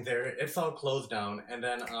FBI agent there, it's all closed down, and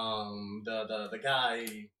then the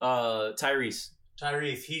guy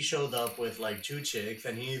Tyrese, he showed up with like 2 chicks,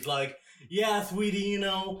 and he's like, yeah, sweetie, you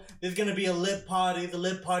know, there's gonna be a lip party, the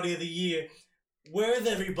lip party of the year. Where's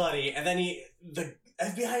everybody? And then the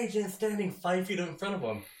FBI agent standing 5 feet in front of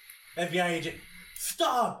him. FBI agent,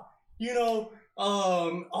 stop! You know,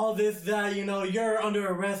 all this, that, you know, you're under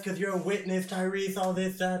arrest because you're a witness, Tyrese, all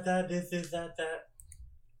this, that, this, that.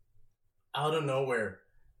 Out of nowhere,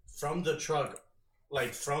 from the truck,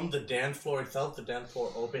 like from the dance floor itself, the dance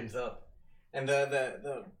floor opens up. And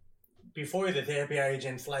the before the FBI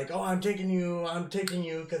agent's like, oh, I'm taking you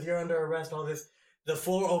because you're under arrest, all this. The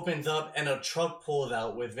floor opens up and a truck pulls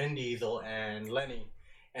out with Vin Diesel and Lenny.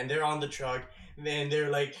 and they're on the truck, and then they're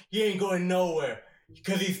like, he ain't going nowhere.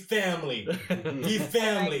 Because he's family. He's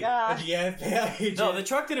family. Oh And the FBI agent... No, the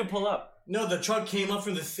truck didn't pull up. No, the truck came up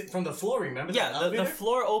from the floor, remember? Yeah, the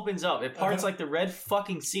floor opens up. It parts like the red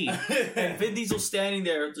fucking sea. And Vin Diesel's standing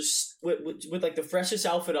there just with like the freshest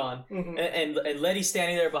outfit on. And Letty's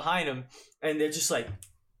standing there behind him. And they're just like...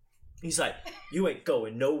 He's like, you ain't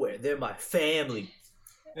going nowhere. They're my family.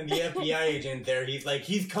 And the FBI agent there, he's like,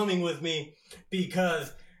 he's coming with me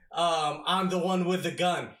because I'm the one with the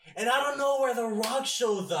gun. And I don't know where The Rock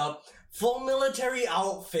shows up, full military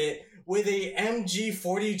outfit with a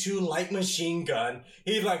MG-42 light machine gun.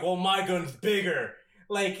 He's like, well, my gun's bigger.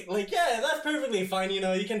 Like, yeah, that's perfectly fine. You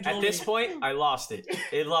know, you can totally... At this point, I lost it.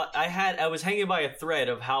 I was hanging by a thread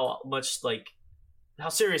of how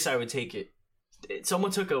serious I would take it.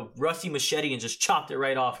 Someone took a rusty machete and just chopped it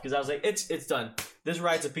right off because I was like, it's done. This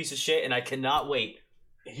ride's a piece of shit and I cannot wait.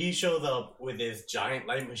 He shows up with his giant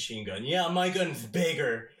light machine gun. Yeah, my gun's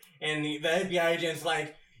bigger. And the FBI agent's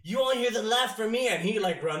like, you won't hear the laugh from me. And he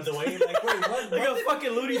like runs away. Like, wait, what? Like a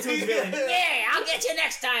fucking Looney Tunes villain. Yeah, I'll get you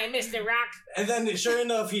next time, Mr. Rock. And then sure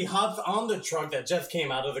enough, he hops on the truck that just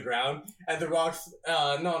came out of the ground. And The Rock's,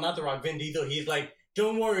 no, not The Rock, Vin Diesel. He's like,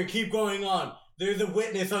 don't worry, keep going on. There's a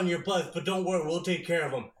witness on your bus, but don't worry, we'll take care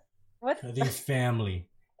of him. What? Because he's family.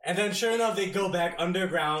 And then sure enough, they go back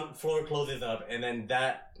underground, floor closes up, and then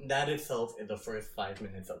that itself is the first 5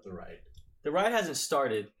 minutes of the ride. The ride hasn't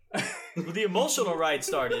started. The emotional ride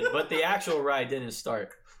started, but the actual ride didn't start.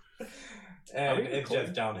 And it's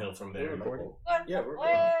just downhill from there. Yeah, we're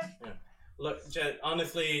Yeah. Look,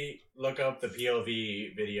 honestly, look up the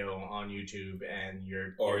POV video on YouTube, and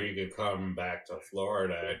Or you could come back to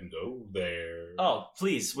Florida and go there. Oh,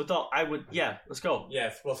 please! Let's go.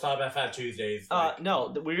 Yes, we'll stop at Fat Tuesdays.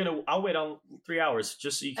 No, I'll wait on 3 hours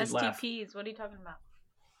just so you can laugh. STPs, what are you talking about?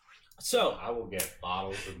 So I will get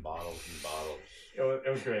bottles and bottles and bottles.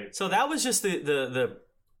 It was great. So that was just the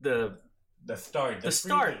start. The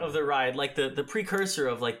start of the ride, like the precursor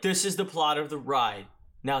of like, this is the plot of the ride.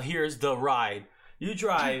 Now here's the ride. You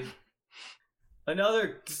drive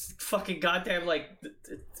another fucking goddamn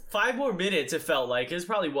 5 more minutes. It felt like it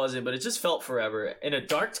probably wasn't, but it just felt forever in a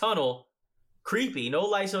dark tunnel, creepy, no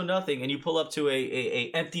lights, no nothing, and you pull up to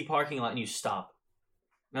a empty parking lot and you stop.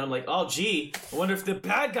 And I'm like, oh gee, I wonder if the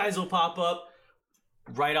bad guys will pop up.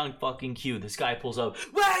 Right on fucking cue, this guy pulls up.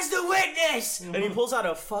 Where's the witness? And he pulls out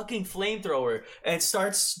a fucking flamethrower and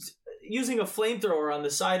starts using a flamethrower on the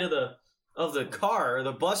side of the car or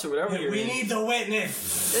the bus or whatever you're We in. need the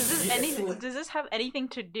witness. Does this have anything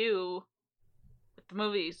to do with the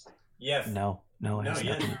movies? Yes. No, it has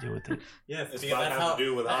nothing to do with it. Yes, It's because got that's nothing to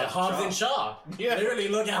do with Hobbs and Shaw. Yeah. Literally,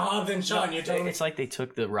 look at Hobbs and Shaw, and you're telling me. It's like they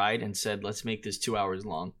took the ride and said, let's make this 2 hours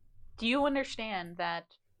long. Do you understand that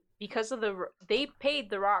because of they paid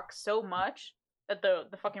The Rock so much that the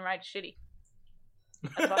fucking ride's shitty?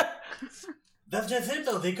 That's just it,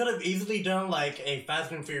 though. They could have easily done like a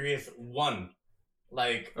Fast and Furious 1.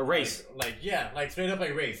 Like a race. Like straight up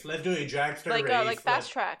a race. Let's do a dragster race. Like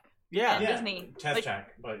Fast Track. Yeah. Disney. Test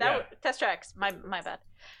track. But Test Tracks. My bad.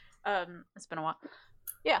 It's been a while.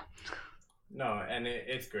 Yeah. No, and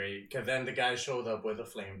it's great, because then the guy shows up with a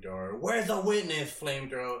flamethrower. Where's the witness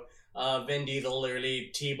flamethrower? Vin Diesel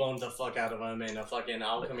literally T-bones the fuck out of him in a fucking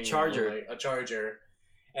alchemy Charger. a charger.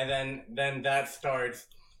 And then that starts.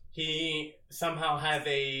 He somehow have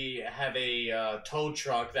a tow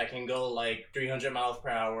truck that can go like 300 miles per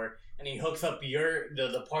hour, and he hooks up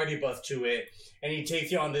the party bus to it, and he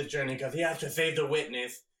takes you on this journey because he has to save the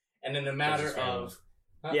witness. And in a matter of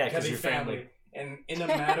because he's family. And in a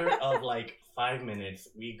matter of like 5 minutes,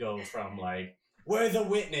 we go from like, where's the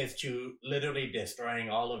witness, to literally destroying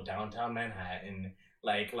all of downtown Manhattan.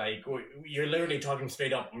 Like you're literally talking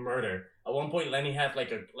straight up murder. At one point, Lenny had those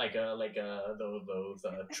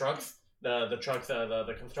trucks, the trucks,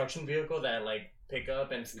 the construction vehicle that like pick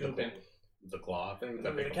up and scoop and the claw thing,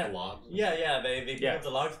 that pick up the logs. Yeah, they pick up the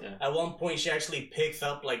logs. Yeah. At one point, she actually picks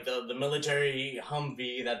up like the military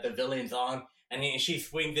Humvee that the villain's on, and she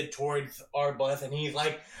swings it towards our bus, and he's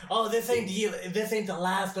like, "Oh, this ain't the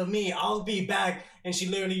last of me. I'll be back." And she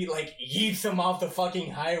literally like yeets him off the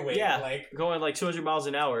fucking highway. Yeah, like going like 200 miles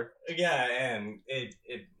an hour. Yeah, and it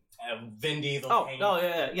Vin Diesel.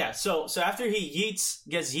 Yeah. So after he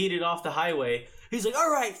gets yeeted off the highway, he's like,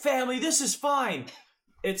 "All right, family, this is fine."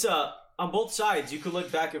 It's on both sides. You could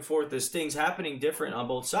look back and forth. There's things happening different on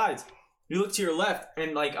both sides. You look to your left,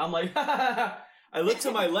 and like I'm like, I look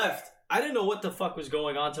to my left. I didn't know what the fuck was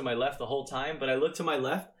going on to my left the whole time, but I look to my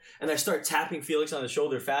left and I start tapping Felix on the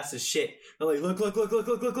shoulder fast as shit. I'm like, look.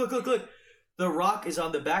 The The Rock is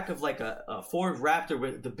on the back of like a Ford Raptor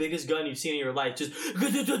with the biggest gun you've seen in your life, just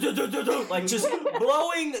like just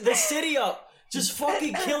blowing the city up, just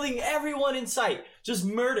fucking killing everyone in sight, just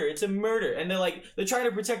murder. It's a murder, and they're trying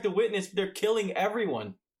to protect the witness. They're killing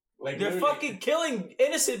everyone. Like they're fucking killing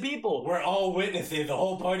innocent people. We're all witnesses. The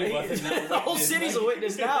whole party wasn't. The whole city's a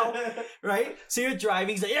witness now, right? So you're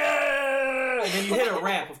driving, he's like, yeah, and then you hit a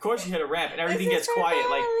ramp. Of course, you hit a ramp, and everything gets quiet.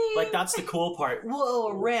 Like that's the cool part. Whoa,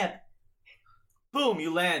 a ramp! Boom,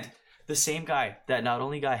 you land. The same guy that not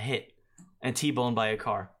only got hit and T-boned by a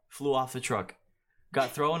car, flew off the truck,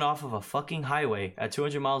 got thrown off of a fucking highway at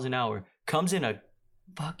 200 miles an hour, comes in a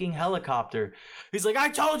fucking helicopter. He's like, I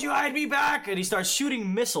told you I'd be back, and he starts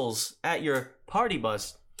shooting missiles at your party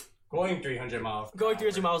bus. Going 300 miles. Going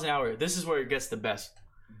 300 miles an hour. This is where it gets the best.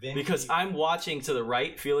 Because I'm watching to the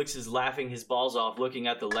right. Felix is laughing his balls off, looking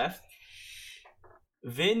at the left.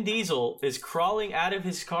 Vin Diesel is crawling out of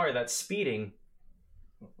his car that's speeding,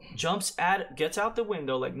 gets out the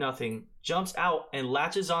window like nothing, jumps out and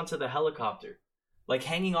latches onto the helicopter, like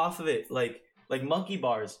hanging off of it, like monkey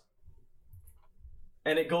bars.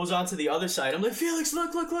 And it goes on to the other side. I'm like, Felix,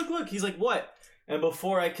 look. He's like, what? And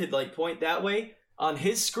before I could like point that way, on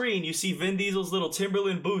his screen, you see Vin Diesel's little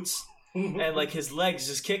Timberland boots and like his legs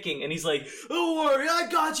just kicking. And he's like, don't worry, I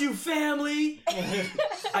got you, family.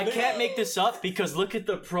 I can't make this up because look at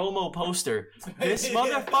the promo poster. This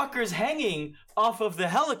motherfucker's hanging off of the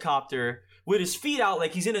helicopter with his feet out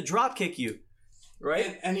like he's gonna drop kick you.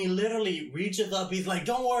 Right? And he literally reaches up. He's like,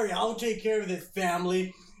 don't worry, I'll take care of this,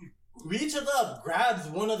 family. Reaches up, grabs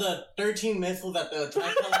one of the 13 missiles that the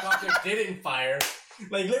attack helicopter didn't fire.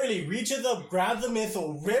 Like, literally reaches up, grabs the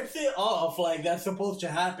missile, rips it off like that's supposed to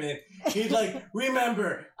happen. He's like,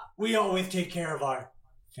 remember, we always take care of our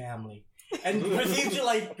family. And proceeds to,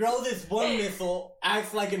 like, throw this one missile,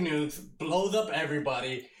 acts like a nuke, blows up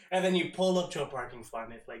everybody, and then you pull up to a parking spot,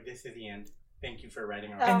 and it's like, this is the end. Thank you for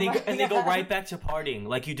writing our And they go right back to partying.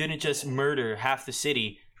 Like, you didn't just murder half the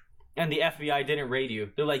city. And the FBI didn't raid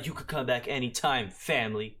you. They're like, you could come back anytime,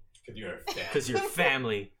 family. Because you're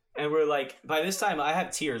family. And we're like, by this time, I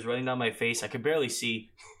have tears running down my face. I could barely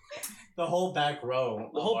see. The whole back row.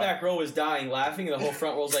 The whole back row was dying, laughing. And the whole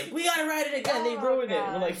front row was like, we gotta ride it again. They ruined it.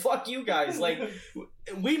 And we're like, fuck you guys. Like,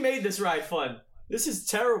 we made this ride fun. This is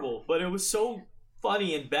terrible. But it was so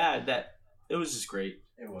funny and bad that it was just great.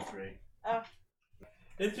 It was great.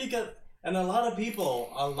 It's because... And a lot of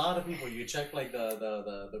people, you check like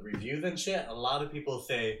the reviews and shit, a lot of people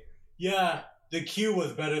say, yeah, the queue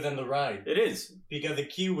was better than the ride. It is. Because the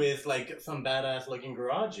queue is like some badass looking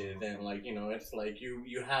garages and like, you know, it's like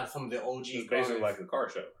you have some of the OG it's cars. basically like a car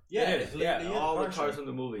show. Yeah, it is. All the cars from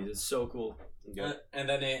the movies. It's so cool. And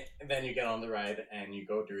then you get on the ride and you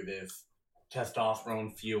go through this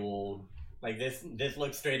testosterone fueled. Like, this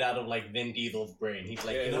looks straight out of, like, Vin Diesel's brain. He's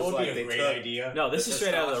like, you know what would be a great idea? No, this is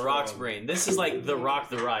straight out of The Rock's brain. This is like The Rock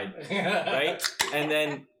the Ride, right? And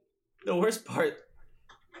then the worst part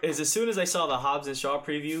is as soon as I saw the Hobbs and Shaw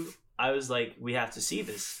preview, I was like, we have to see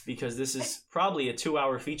this because this is probably a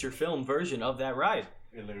 2-hour feature film version of that ride.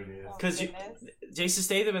 It literally is. Because Jason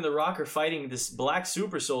Statham and The Rock are fighting this black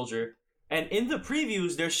super soldier, and in the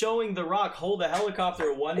previews, they're showing The Rock hold a helicopter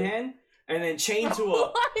with one hand and then chained to a...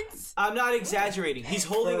 What? I'm not exaggerating. He's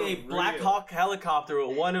holding a Black Hawk helicopter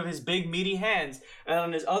with one of his big meaty hands, and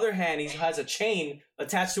on his other hand, he has a chain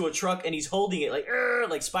attached to a truck, and he's holding it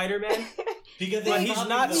like Spider-Man. But he's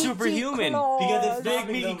not superhuman. Because it's big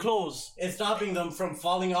meaty claws. It's stopping them from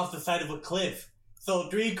falling off the side of a cliff. So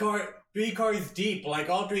three cars deep, like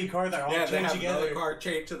all 3 cars are all chained they have together. another car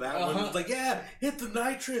chained to that one. It's like, yeah, hit the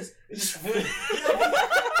nitrous. And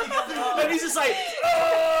he's just like,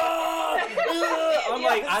 I'm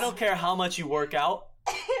like, I don't care how much you work out.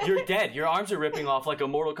 You're dead. Your arms are ripping off like a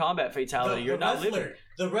Mortal Kombat fatality. You're not living.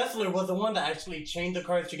 The wrestler was the one that actually chained the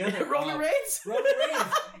cars together. Roman Reigns? Roman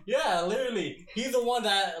Reigns. Yeah, literally. He's the one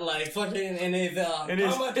that, like, fucking in his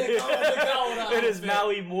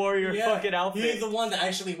Maui warrior fucking outfit. He's the one that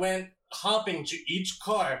actually went hopping to each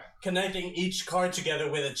car, connecting each car together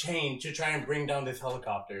with a chain to try and bring down this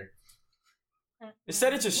helicopter.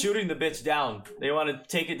 Instead of just shooting the bitch down, they want to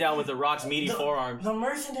take it down with The Rock's meaty forearms. The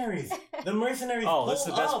mercenaries. Oh, that's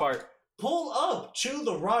the best part. Pull up to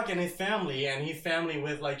The Rock and his family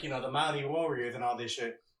with, like, you know, the Meaty warriors and all this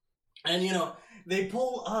shit. And, you know, they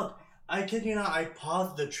pull up. I kid you not, I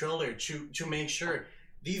paused the trailer to make sure.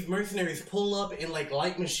 These mercenaries pull up in, like,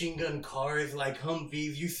 light machine gun cars, like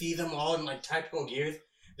Humvees. You see them all in, like, tactical gears.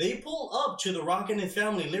 They pull up to The Rock and his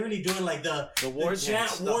family, literally doing like the war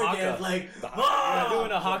dance, like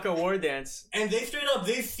doing a haka war dance. And they straight up,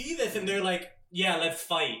 they see this and they're like, yeah, let's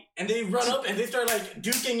fight. And they run up and they start like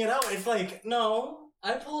duking it out. It's like, no.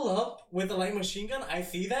 I pull up with a light machine gun. I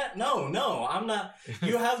see that. No, I'm not.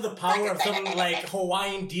 You have the power of some like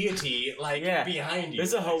Hawaiian deity behind you.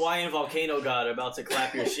 There's a Hawaiian volcano god about to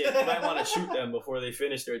clap your shit. You might want to shoot them before they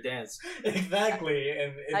finish their dance. Exactly,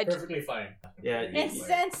 and it's perfectly fine. Yeah. In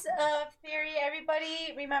sense of theory,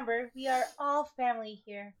 everybody remember we are all family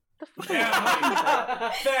here. Family.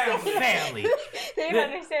 They don't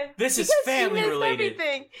understand. This is Because family she missed related.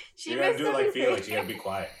 Everything. She You gotta missed do it like everything. Felix. You gotta be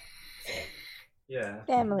quiet. Yeah.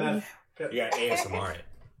 Family. You got ASMR it.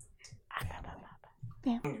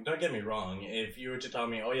 Don't get me wrong. If you were to tell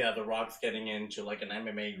me, oh yeah, The Rock's getting into like an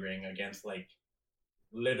MMA ring against like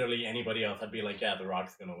literally anybody else, I'd be like, yeah, The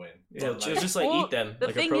Rock's gonna win. Yeah, But, just like Well, eat them the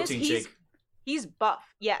like a thing protein is, shake. he's buff,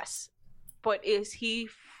 yes, but is he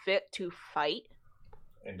fit to fight?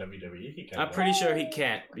 in WWE, he can. I'm pretty sure he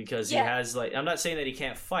can't because he Yeah. has like. I'm not saying that he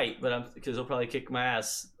can't fight, but because he'll probably kick my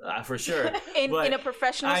ass for sure. But In a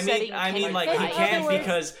professional setting, I mean, can like he he fight? In can't other words,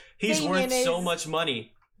 because he's worth Damian so is- much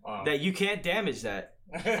money that you can't damage that.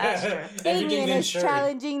 That's true. Damian is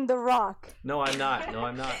challenging The Rock. No, I'm not. No,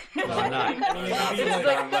 I'm not. No, I'm not. It's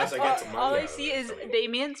like, unless I get some all money I out of see it, is so.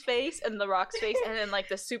 Damian's face and The Rock's face, and then like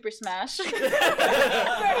the Super Smash.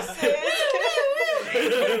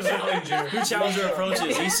 Who challenger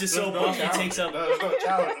approaches? He's just so buff. He takes up. No, there's no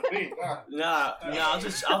challenge with me. Nah.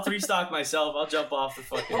 I'll 3-stock myself. I'll jump off the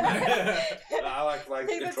fucking. I like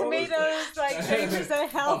Take the controllers, tomatoes, like 30%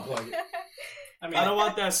 health. Unplug it. I mean, I don't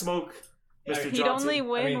want that smoke, Mr. He'd Johnson. only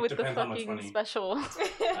win I mean, with the depends how much fucking money. special.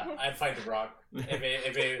 I'd fight The Rock.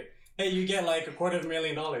 If it, hey, you get like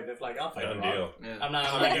 $250,000. It's like, I'll fight Done The Rock. deal. Yeah. I'm not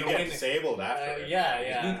I'm gonna gonna win. get disabled after.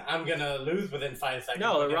 Yeah. I'm gonna lose within 5 seconds.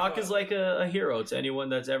 No, but The guess Rock what? is like a hero to anyone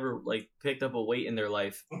that's ever like picked up a weight in their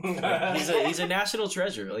life. He's a national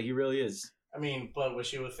treasure. Like he really is. I mean, but what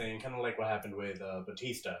she was saying, kind of like what happened with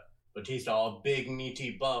Batista. Batista, all big,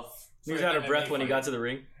 meaty, buff. He was First out of breath MMA when he fight. got to the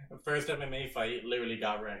ring. First MMA fight, literally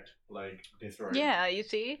got wrecked, like destroyed. Yeah, you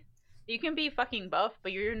see, you can be fucking buff,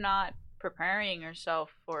 but you're not preparing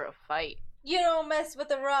yourself for a fight. You don't mess with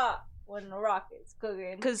The Rock when The Rock is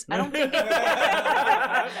cooking. Because I don't think.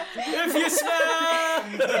 If you smell.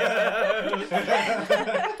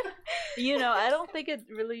 You know, I don't think it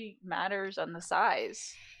really matters on the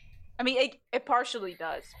size. I mean, it partially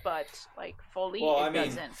does, but like fully, Well, it I mean,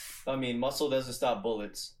 doesn't. I mean, muscle doesn't stop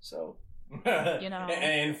bullets, so. You know.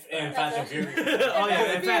 and Fast and Furious. Oh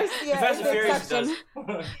yeah, in Fast and Furious does.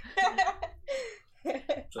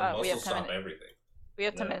 So We have muscles 10 stop minutes. everything. We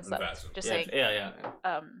have 10 Yeah, minutes and left. Fast. Just Yeah, saying. yeah.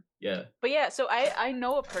 Yeah. But yeah, so I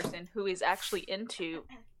know a person who is actually into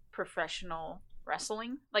professional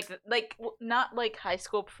wrestling, like not like high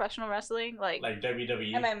school professional wrestling, like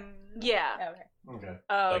WWE. yeah. Okay.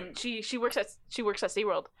 Okay. She works at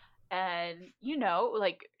SeaWorld, and you know,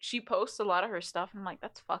 like she posts a lot of her stuff, and I'm like,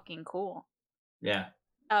 that's fucking cool. Yeah.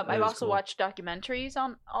 I've is also cool. watched documentaries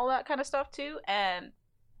on all that kind of stuff too, and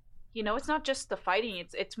you know, it's not just the fighting;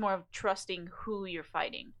 it's more of trusting who you're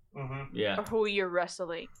fighting Mm-hmm. Yeah. or who you're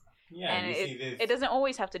wrestling. Yeah, And you see this. It doesn't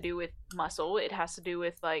always have to do with muscle. It has to do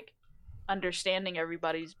with like understanding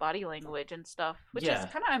everybody's body language and stuff, which Yeah. is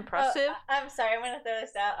kind of impressive. I'm sorry, I'm gonna throw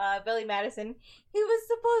this out. Billy Madison, he was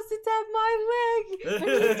supposed to tap my leg. when he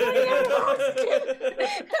was doing a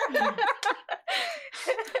costume.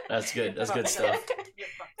 That's good. That's good stuff.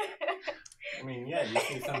 I mean, yeah, you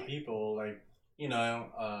see some people like, you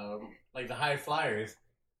know, like the high flyers.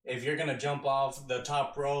 If you're gonna jump off the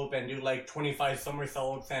top rope and do like 25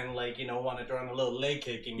 somersaults and like, you know, want to throw in a little leg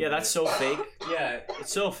kicking. Yeah, that's so fake. Yeah,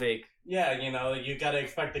 It's so fake. yeah, you know, you gotta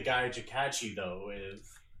expect the guy to catch you though. Is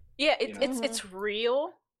Yeah, You know? it's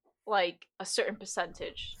real, like a certain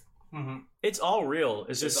percentage. It's all real.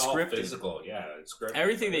 It's just all scripted. physical. Yeah, it's scripted.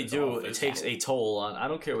 Everything they It's all do, it physical. takes a toll on. I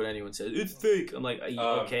don't care what anyone says. It's fake. I'm like,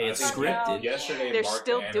 okay, it's I think scripted. Yesterday, They're marked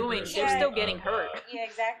still the doing- anniversary they're still of, getting hurt. Yeah,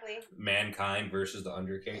 exactly. Mankind versus the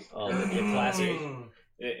Undertaker. Oh, the classic.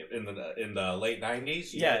 In the late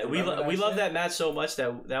 '90s. Yeah, we love that match so much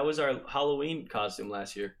that was our Halloween costume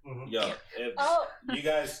last year. Yo, Oh, you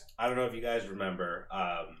guys, I don't know if you guys remember.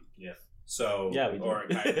 Yes. So Yeah, we do. or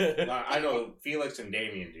I know Felix and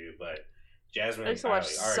Damian do, but Jasmine I and used to watch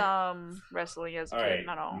Kylie. All right, some wrestling as a all kid, right.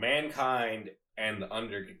 not all. Mankind and the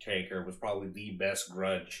Undertaker was probably the best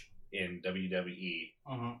grudge in WWE.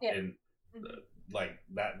 Yeah. And like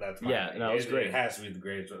that's my Yeah, thing. no, it was great. It has to be the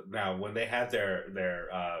greatest. Now when they had their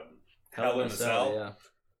Hell in a Cell. yeah.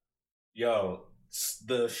 Yo,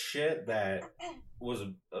 the shit that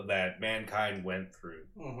Mankind went through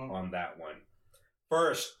on that one.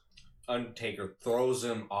 First, Undertaker throws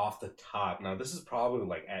him off the top. Now, this is probably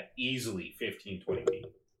like at easily 15, 20 feet.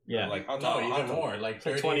 Yeah. Like on No, top, even on top. more. Like It's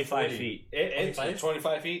like 30, 25 40. feet. It's 25?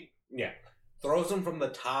 25 feet. Yeah. Throws him from the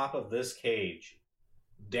top of this cage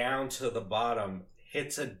down to the bottom,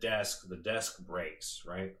 hits a desk. The desk breaks,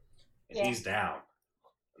 right? And Yeah. he's down.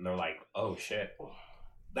 And they're like, oh shit.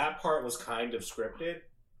 That part was kind of scripted,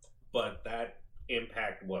 but that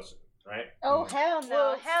impact wasn't, right? Oh hell no!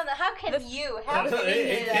 Well, Hell no! How can you? How can you do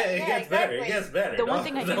it that? gets better. It gets better. The one Don't-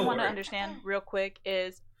 thing I do don't want to worry. understand real quick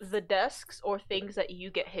is the desks or things that you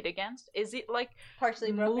get hit against. Is it like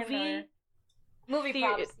partially broken movie movie the-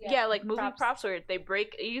 props. yeah, like movie props where they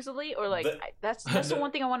break easily, or like that's the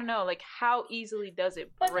one thing I want to know. Like, how easily does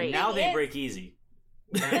it But break? Now they Yes. break easy.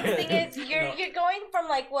 The thing is, you're No. you're going from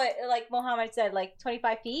like what, like Mohammed said, like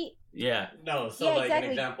 25 feet. Yeah. No, so Yeah, like exactly.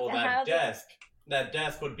 an example, How that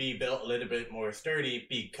desk would be built a little bit more sturdy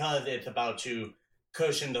because it's about to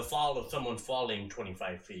cushion the fall of someone falling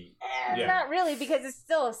 25 feet. Yeah. Not really, because it's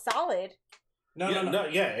still solid. No, yeah, no.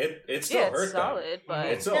 it still yeah, hurt it's solid, but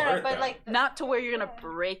It still No, hurt but them. like not to where you're gonna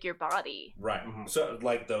break your body. Right. Mhm. So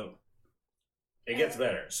like it gets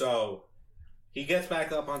better. So he gets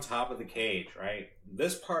back up on top of the cage, right?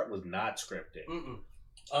 This part was not scripted.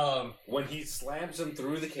 Mm-mm. When he slams him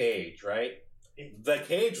through the cage, right? The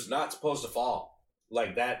cage was not supposed to fall.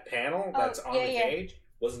 Like that panel that's on the cage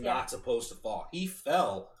was not supposed to fall. He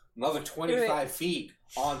fell another 25 feet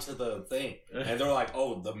onto the thing. And they're like,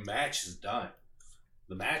 oh, the match is done.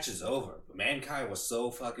 The match is over. Mankind was so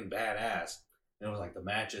fucking badass. And it was like, the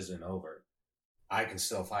match isn't over. I can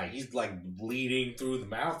still fight. He's like bleeding through the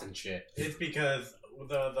mouth and shit. It's because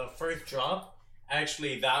the first drop,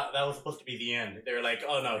 actually, that was supposed to be the end. They were like,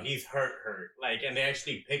 oh no, he's hurt. Like, and they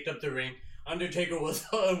actually picked up the ring. Undertaker was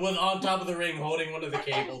on top of the ring holding one of the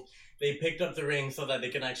cables. They picked up the ring so that they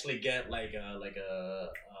can actually get like a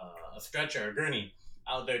stretcher, a gurney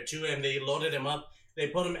out there to him. They loaded him up. They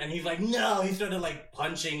put him, and he's like, no. He started like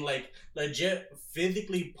punching, like legit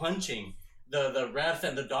physically punching the refs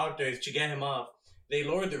and the doctors to get him off. They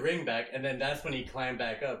lowered the ring back, and then that's when he climbed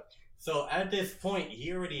back up. So at this point,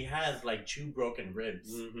 he already has like 2 broken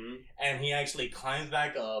ribs, and he actually climbs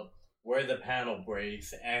back up where the panel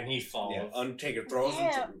breaks, and he falls. Yeah, Undertaker throws him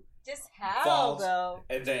to just how falls, though?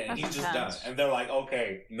 and then That's he's just intense. done. And they're like,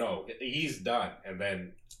 okay, no, he's done. And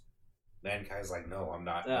then Mankind's like, no, I'm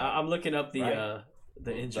not. I'm looking up the Right.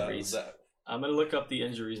 the injuries. The- I'm gonna look up the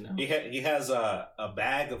injuries now. he has a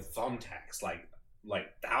bag of thumbtacks, like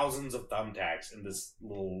thousands of thumbtacks in this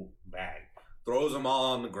little bag. Throws them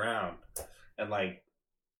all on the ground, and like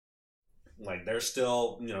they're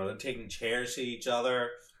still, they're taking chairs to each other.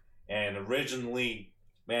 And originally,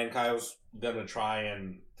 Mankind was gonna try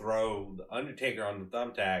and throw the Undertaker on the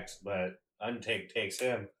thumbtacks, but Undertaker takes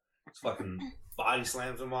him, fucking body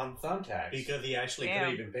slams him on the thumbtacks. Because he actually Damn.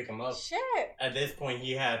 couldn't even pick him up. Shit. At this point,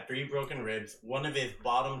 he had 3 broken ribs, one of his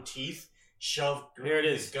bottom teeth shoved through Here it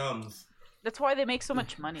his is. gums. That's why they make so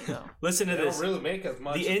much money, though. Listen to They this. don't really make as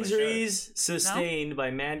much. The as they should. injuries sustained by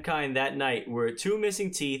Mankind that night were 2 missing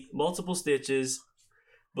teeth, multiple stitches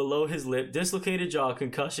below his lip, dislocated jaw,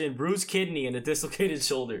 concussion, bruised kidney, and a dislocated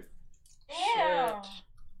shoulder. Damn. I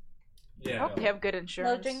Yeah. hope they have good No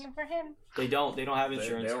insurance. drinking for him. They don't have They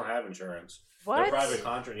insurance. don't have insurance. What? They're private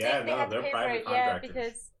contract. Yeah, They have to they're pay for private it, yeah, contractors.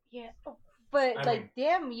 because but I like, mean-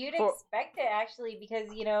 damn, you'd For- expect it actually, because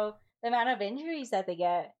the amount of injuries that they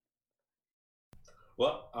get.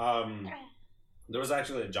 Well, there was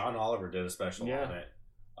actually John Oliver did a special Yeah. on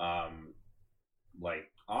it.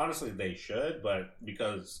 Like honestly, they should, but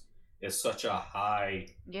because it's such a high,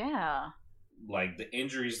 Yeah. like the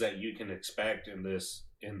injuries that you can expect in that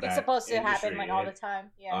It's supposed to happen industry, like all the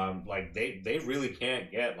time. Yeah. like they really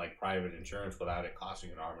can't get like private insurance without it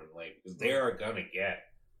costing an arm and a leg, because they are gonna get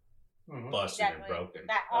Mhm. busted and broken.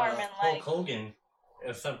 That arm and Hulk leg. Hogan,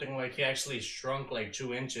 something like he actually shrunk like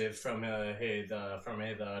 2 inches from his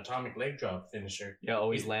atomic leg drop finisher. Yeah,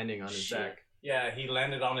 always landing on his Shit. back. Yeah, he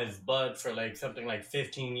landed on his butt for like something like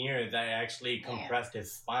 15 years. I actually compressed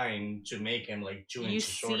his spine to make him like 2 You inches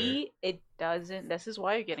shorter. see, it doesn't. This is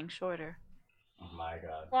why you're getting shorter. Oh my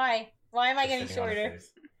god. Why? Why am I getting Just sitting on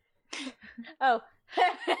his shorter? face. Oh.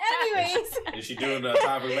 Anyways. Is she doing the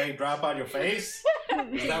top of leg drop on your face?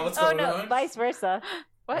 Is that what's Oh going no, on? vice versa.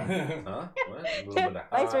 What? Huh? What? A little bit of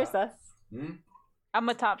Vice versa. Hmm? I'm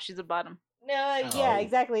a top. She's a bottom. No, Oh. yeah,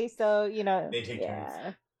 exactly. So They take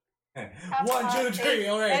yeah. turns. 1, 2, 3.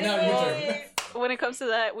 All right, now your turn. Anyways. When it comes to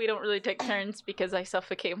that, we don't really take turns because I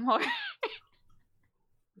suffocate more.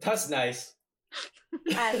 That's nice.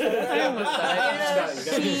 I You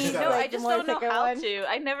gotta- No, I the just more don't know thicker how one. to.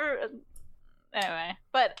 I never. Anyway,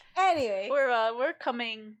 but Anyway, we're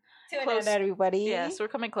coming. to an close. end, everybody. Yes, we're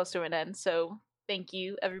coming close to an end. So thank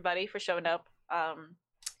you everybody for showing up.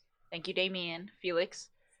 Thank you, Damian. Felix.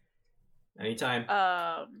 Anytime.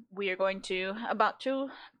 We are about to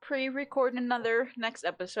pre-record another next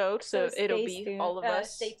episode, so it'll be all of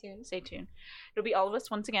us. Stay tuned. Stay tuned. It'll be all of us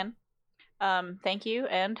once again. Thank you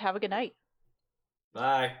and have a good night.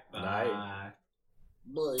 Bye. Bye.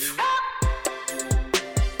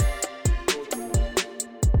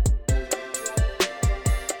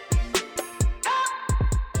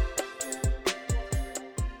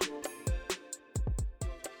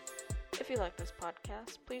 If you like this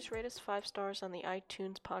podcast, please rate us 5 stars on the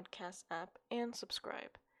iTunes podcast app and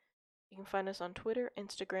subscribe. You can find us on Twitter,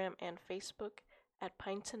 Instagram, and Facebook at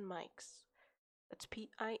Pints and Mics. That's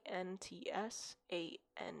PintsAndMics.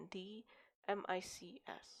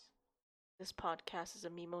 This podcast is a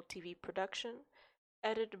Mimo TV production,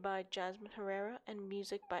 edited by Jasmine Herrera and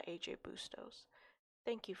music by AJ Bustos.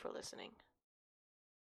 Thank you for listening.